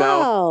 Wow. You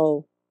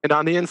know? And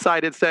on the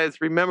inside it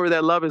says, remember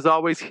that love is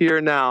always here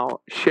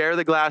now. Share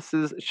the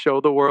glasses,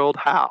 show the world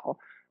how,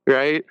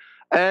 right?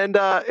 And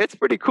it's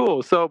pretty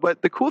cool. So,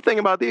 but the cool thing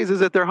about these is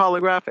that they're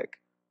holographic.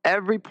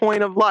 Every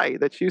point of light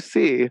that you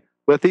see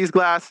with these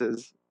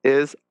glasses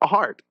is a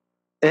heart.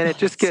 And it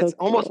just gets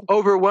almost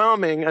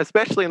overwhelming,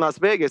 especially in Las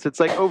Vegas. It's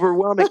like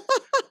overwhelming.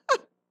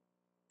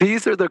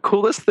 These are the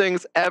coolest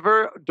things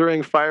ever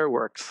during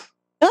fireworks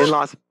in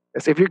Las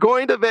Vegas. If you're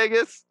going to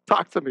Vegas,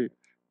 talk to me.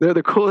 They're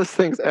the coolest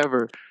things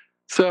ever.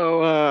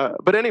 So,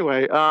 but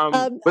anyway,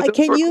 can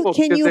you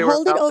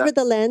hold it over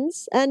the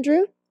lens,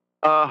 Andrew?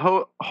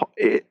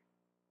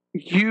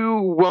 You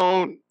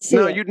won't.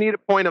 No, you'd need a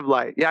point of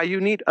light. Yeah,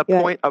 you need a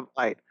point of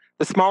light.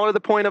 The smaller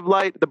the point of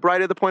light, the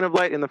brighter the point of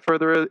light, and the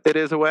further it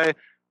is away,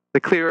 the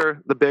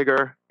clearer, the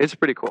bigger. It's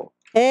pretty cool.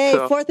 Hey,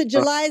 4th of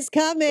July is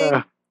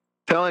coming.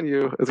 Telling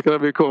you, it's going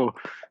to be cool.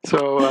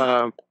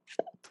 So,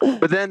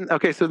 but then,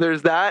 okay, so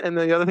there's that. And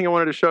then the other thing I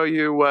wanted to show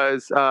you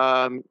was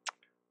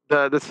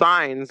the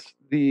signs,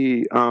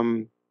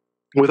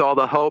 with all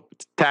the hope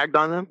tagged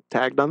on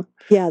them.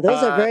 Yeah,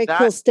 those are very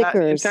cool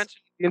stickers.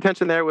 The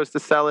intention there was to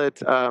sell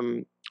it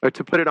or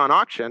to put it on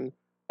auction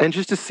and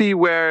just to see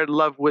where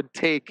love would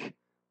take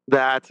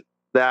that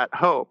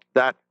hope,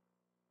 that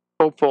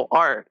hopeful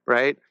art,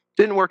 right?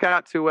 Didn't work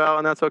out too well,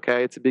 and that's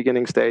okay. It's a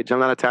beginning stage. I'm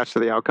not attached to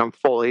the outcome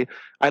fully.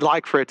 I'd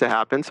like for it to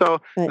happen.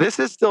 So This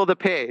is still the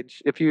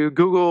page. If you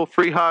Google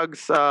free hugs,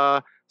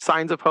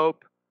 signs of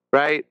hope,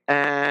 right?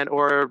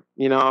 Or,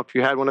 you know, if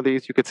you had one of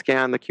these, you could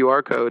scan the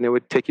QR code and it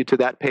would take you to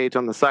that page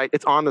on the site.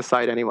 It's on the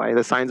site anyway,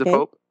 the signs of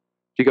hope.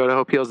 If you go to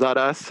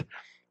hopeheals.us.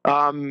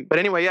 But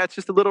anyway, yeah, it's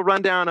just a little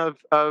rundown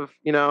of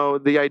you know,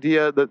 the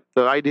idea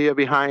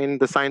behind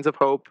the signs of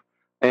hope.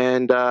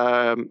 And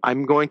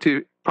I'm going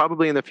to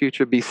probably in the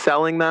future be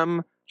selling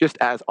them just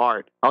as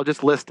art. I'll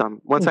just list them.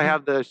 Once I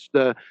have the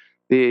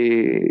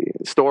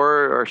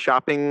store or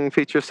shopping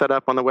feature set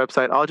up on the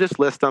website, I'll just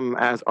list them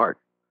as art.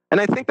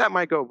 And I think that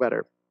might go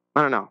better.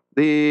 I don't know.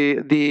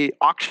 The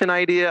auction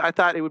idea, I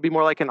thought it would be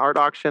more like an art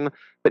auction,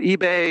 but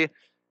eBay,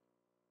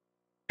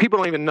 people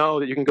don't even know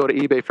that you can go to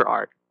eBay for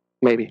art,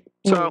 maybe.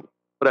 So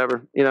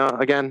whatever, you know,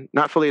 again,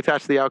 not fully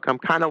attached to the outcome,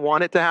 kind of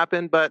want it to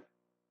happen, but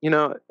you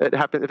know, it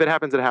happens. If it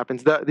happens, it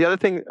happens. The other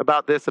thing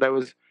about this that I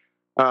was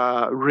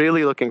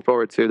really looking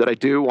forward to, that I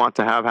do want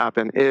to have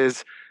happen,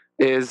 is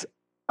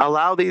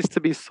allow these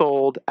to be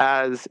sold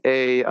as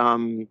a.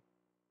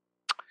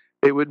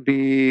 It would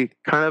be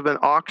kind of an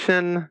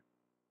auction,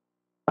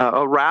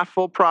 a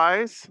raffle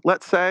prize,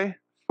 let's say,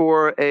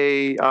 for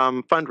a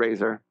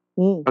fundraiser.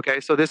 Okay,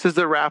 so this is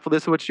the raffle.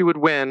 This is what you would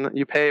win.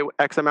 You pay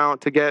X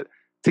amount to get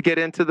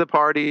into the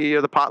party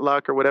or the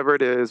potluck or whatever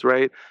it is,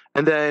 right?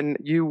 And then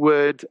you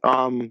would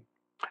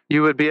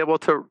be able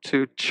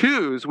to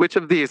choose which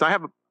of these. I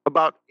have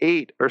about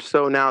 8 or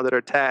so now that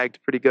are tagged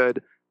pretty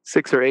good,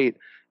 6 or 8,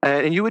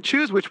 and you would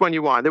choose which one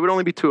you want. There would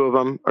only be 2 of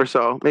them or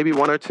so, maybe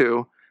 1 or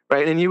 2,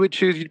 right? And you would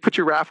choose. You'd put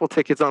your raffle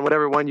tickets on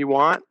whatever one you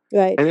want,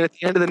 right? And then at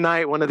the end of the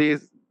night,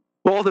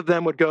 both of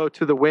them would go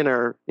to the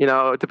winner. You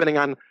know, depending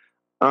on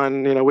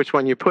you know which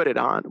one you put it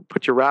on,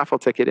 put your raffle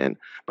ticket in.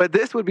 But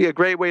this would be a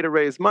great way to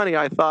raise money,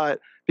 I thought,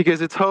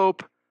 because it's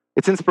hope.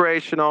 it's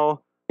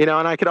inspirational, and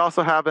I could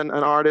also have an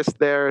artist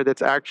there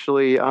that's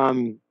actually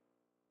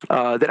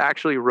that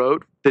actually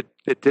wrote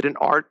that did an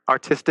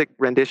artistic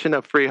rendition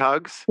of Free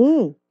Hugs,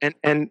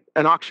 and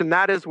auction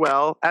that as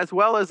well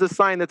as a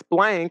sign that's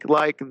blank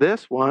like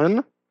this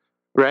one,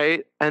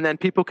 right? And then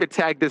people could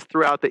tag this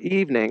throughout the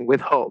evening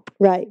with hope,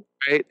 right?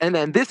 And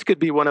then this could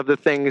be one of the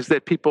things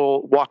that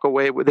people walk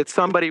away with, that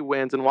somebody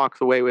wins and walks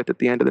away with at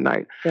the end of the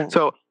night. Yeah.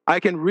 So I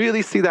can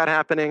really see that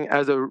happening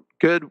as a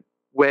good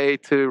way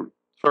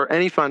for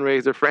any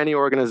fundraiser, for any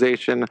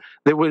organization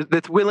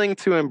that's willing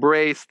to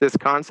embrace this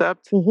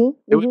concept.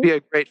 It would be a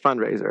great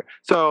fundraiser.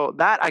 So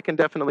that I can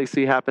definitely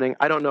see happening.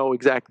 I don't know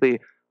exactly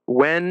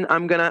when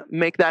I'm going to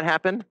make that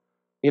happen.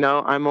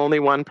 I'm only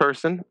one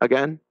person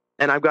again,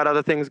 and I've got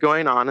other things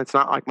going on. It's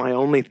not like my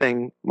only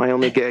thing, my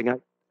only gig. I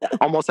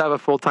almost have a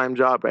full-time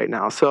job right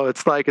now. So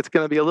it's like, it's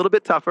going to be a little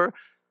bit tougher.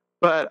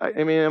 But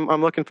I mean,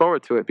 I'm looking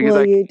forward to it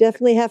because you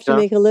definitely have to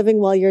make a living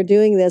while you're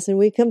doing this, and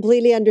we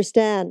completely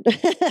understand and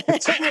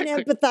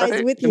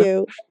empathize with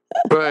you.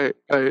 Right.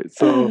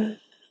 So,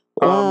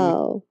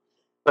 wow,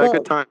 a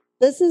good time.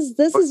 This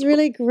is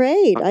really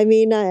great. I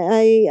mean,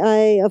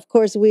 I of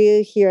course,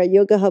 we here at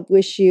Yoga Hub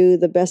wish you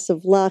the best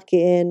of luck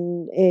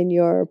in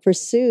your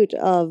pursuit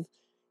of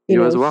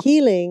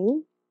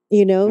healing.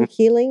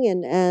 Healing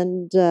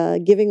and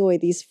giving away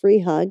these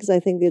free hugs. I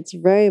think it's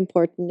very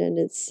important, and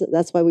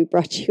that's why we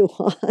brought you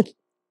on.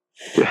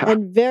 Yeah.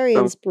 And very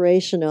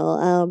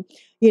inspirational.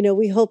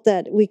 We hope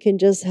that we can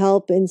just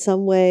help in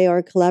some way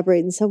or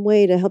collaborate in some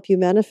way to help you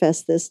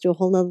manifest this to a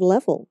whole nother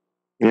level.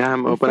 Yeah,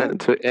 I'm open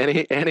to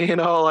any and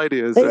all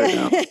ideas right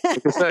now.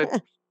 Like I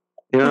said,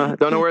 I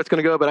don't know where it's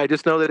going to go, but I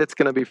just know that it's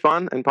going to be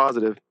fun and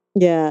positive.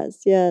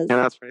 Yes. And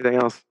that's for anything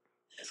else.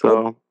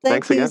 So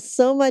thanks again. Thank you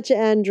so much,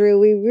 Andrew.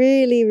 We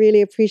really, really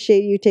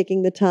appreciate you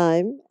taking the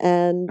time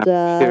and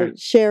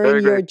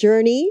sharing your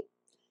journey.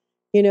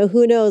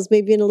 Who knows?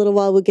 Maybe in a little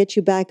while we'll get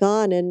you back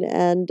on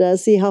and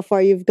see how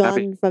far you've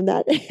gone from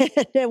that.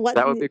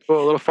 That would be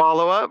cool. A little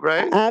follow up,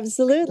 right?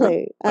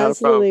 Absolutely,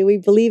 absolutely. We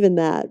believe in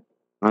that.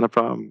 Not a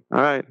problem.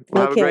 All right.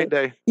 Well, have a great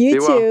day. You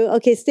too. Well.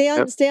 Okay, stay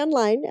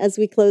online as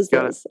we close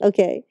this.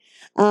 Okay.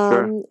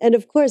 Sure. And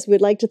of course,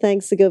 we'd like to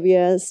thank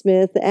Segovia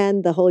Smith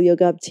and the whole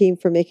Yoga Hub team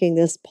for making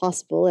this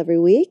possible every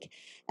week.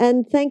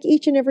 And thank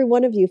each and every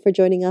one of you for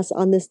joining us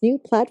on this new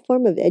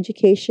platform of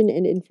education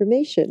and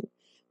information.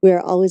 We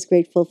are always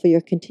grateful for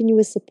your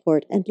continuous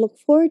support and look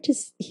forward to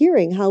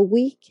hearing how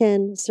we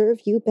can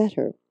serve you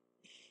better.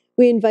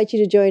 We invite you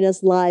to join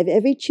us live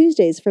every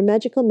Tuesdays for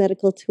Magical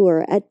Medical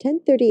Tour at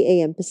 10:30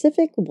 a.m.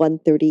 Pacific,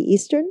 1:30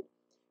 Eastern.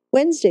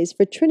 Wednesdays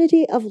for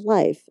Trinity of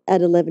Life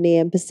at 11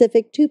 a.m.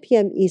 Pacific, 2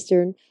 p.m.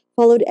 Eastern,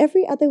 followed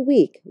every other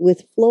week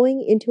with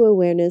Flowing into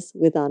Awareness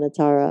with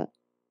Anatara.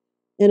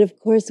 And of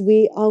course,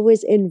 we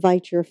always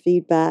invite your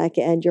feedback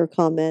and your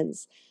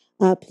comments.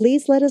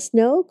 Please let us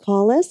know,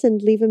 call us,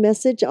 and leave a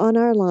message on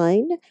our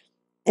line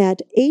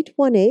at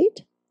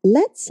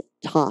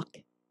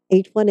 818-LETS-TALK.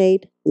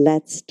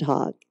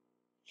 818-LETS-TALK.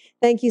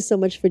 Thank you so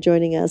much for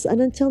joining us.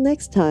 And until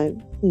next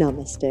time,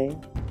 namaste.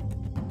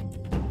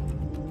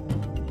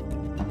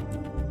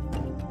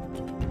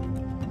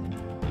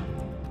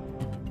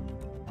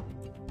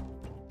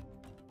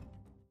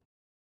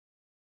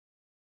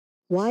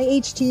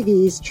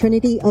 YHTV's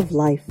Trinity of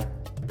Life.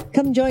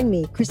 Come join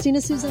me, Christina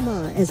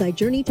Suzama, as I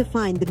journey to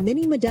find the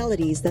many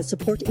modalities that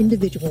support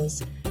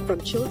individuals,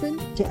 from children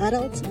to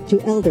adults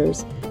to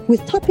elders,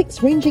 with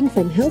topics ranging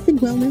from health and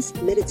wellness,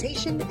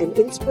 meditation, and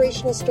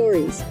inspirational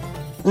stories.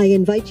 I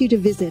invite you to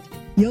visit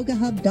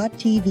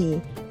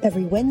yogahub.tv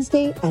every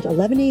Wednesday at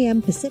 11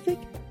 a.m. Pacific,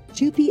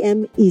 2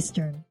 p.m.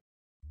 Eastern.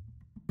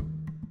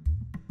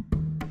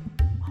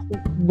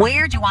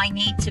 Where do I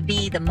need to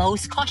be the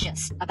most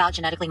cautious about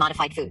genetically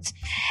modified foods?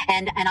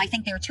 And I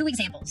think there are two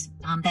examples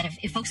that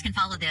if folks can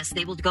follow this,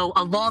 they will go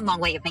a long,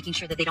 long way of making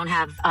sure that they don't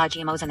have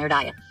GMOs in their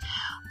diet.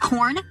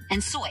 Corn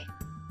and soy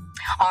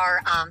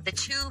are the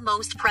two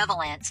most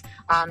prevalent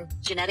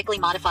genetically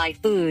modified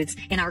foods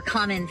in our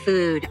common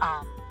food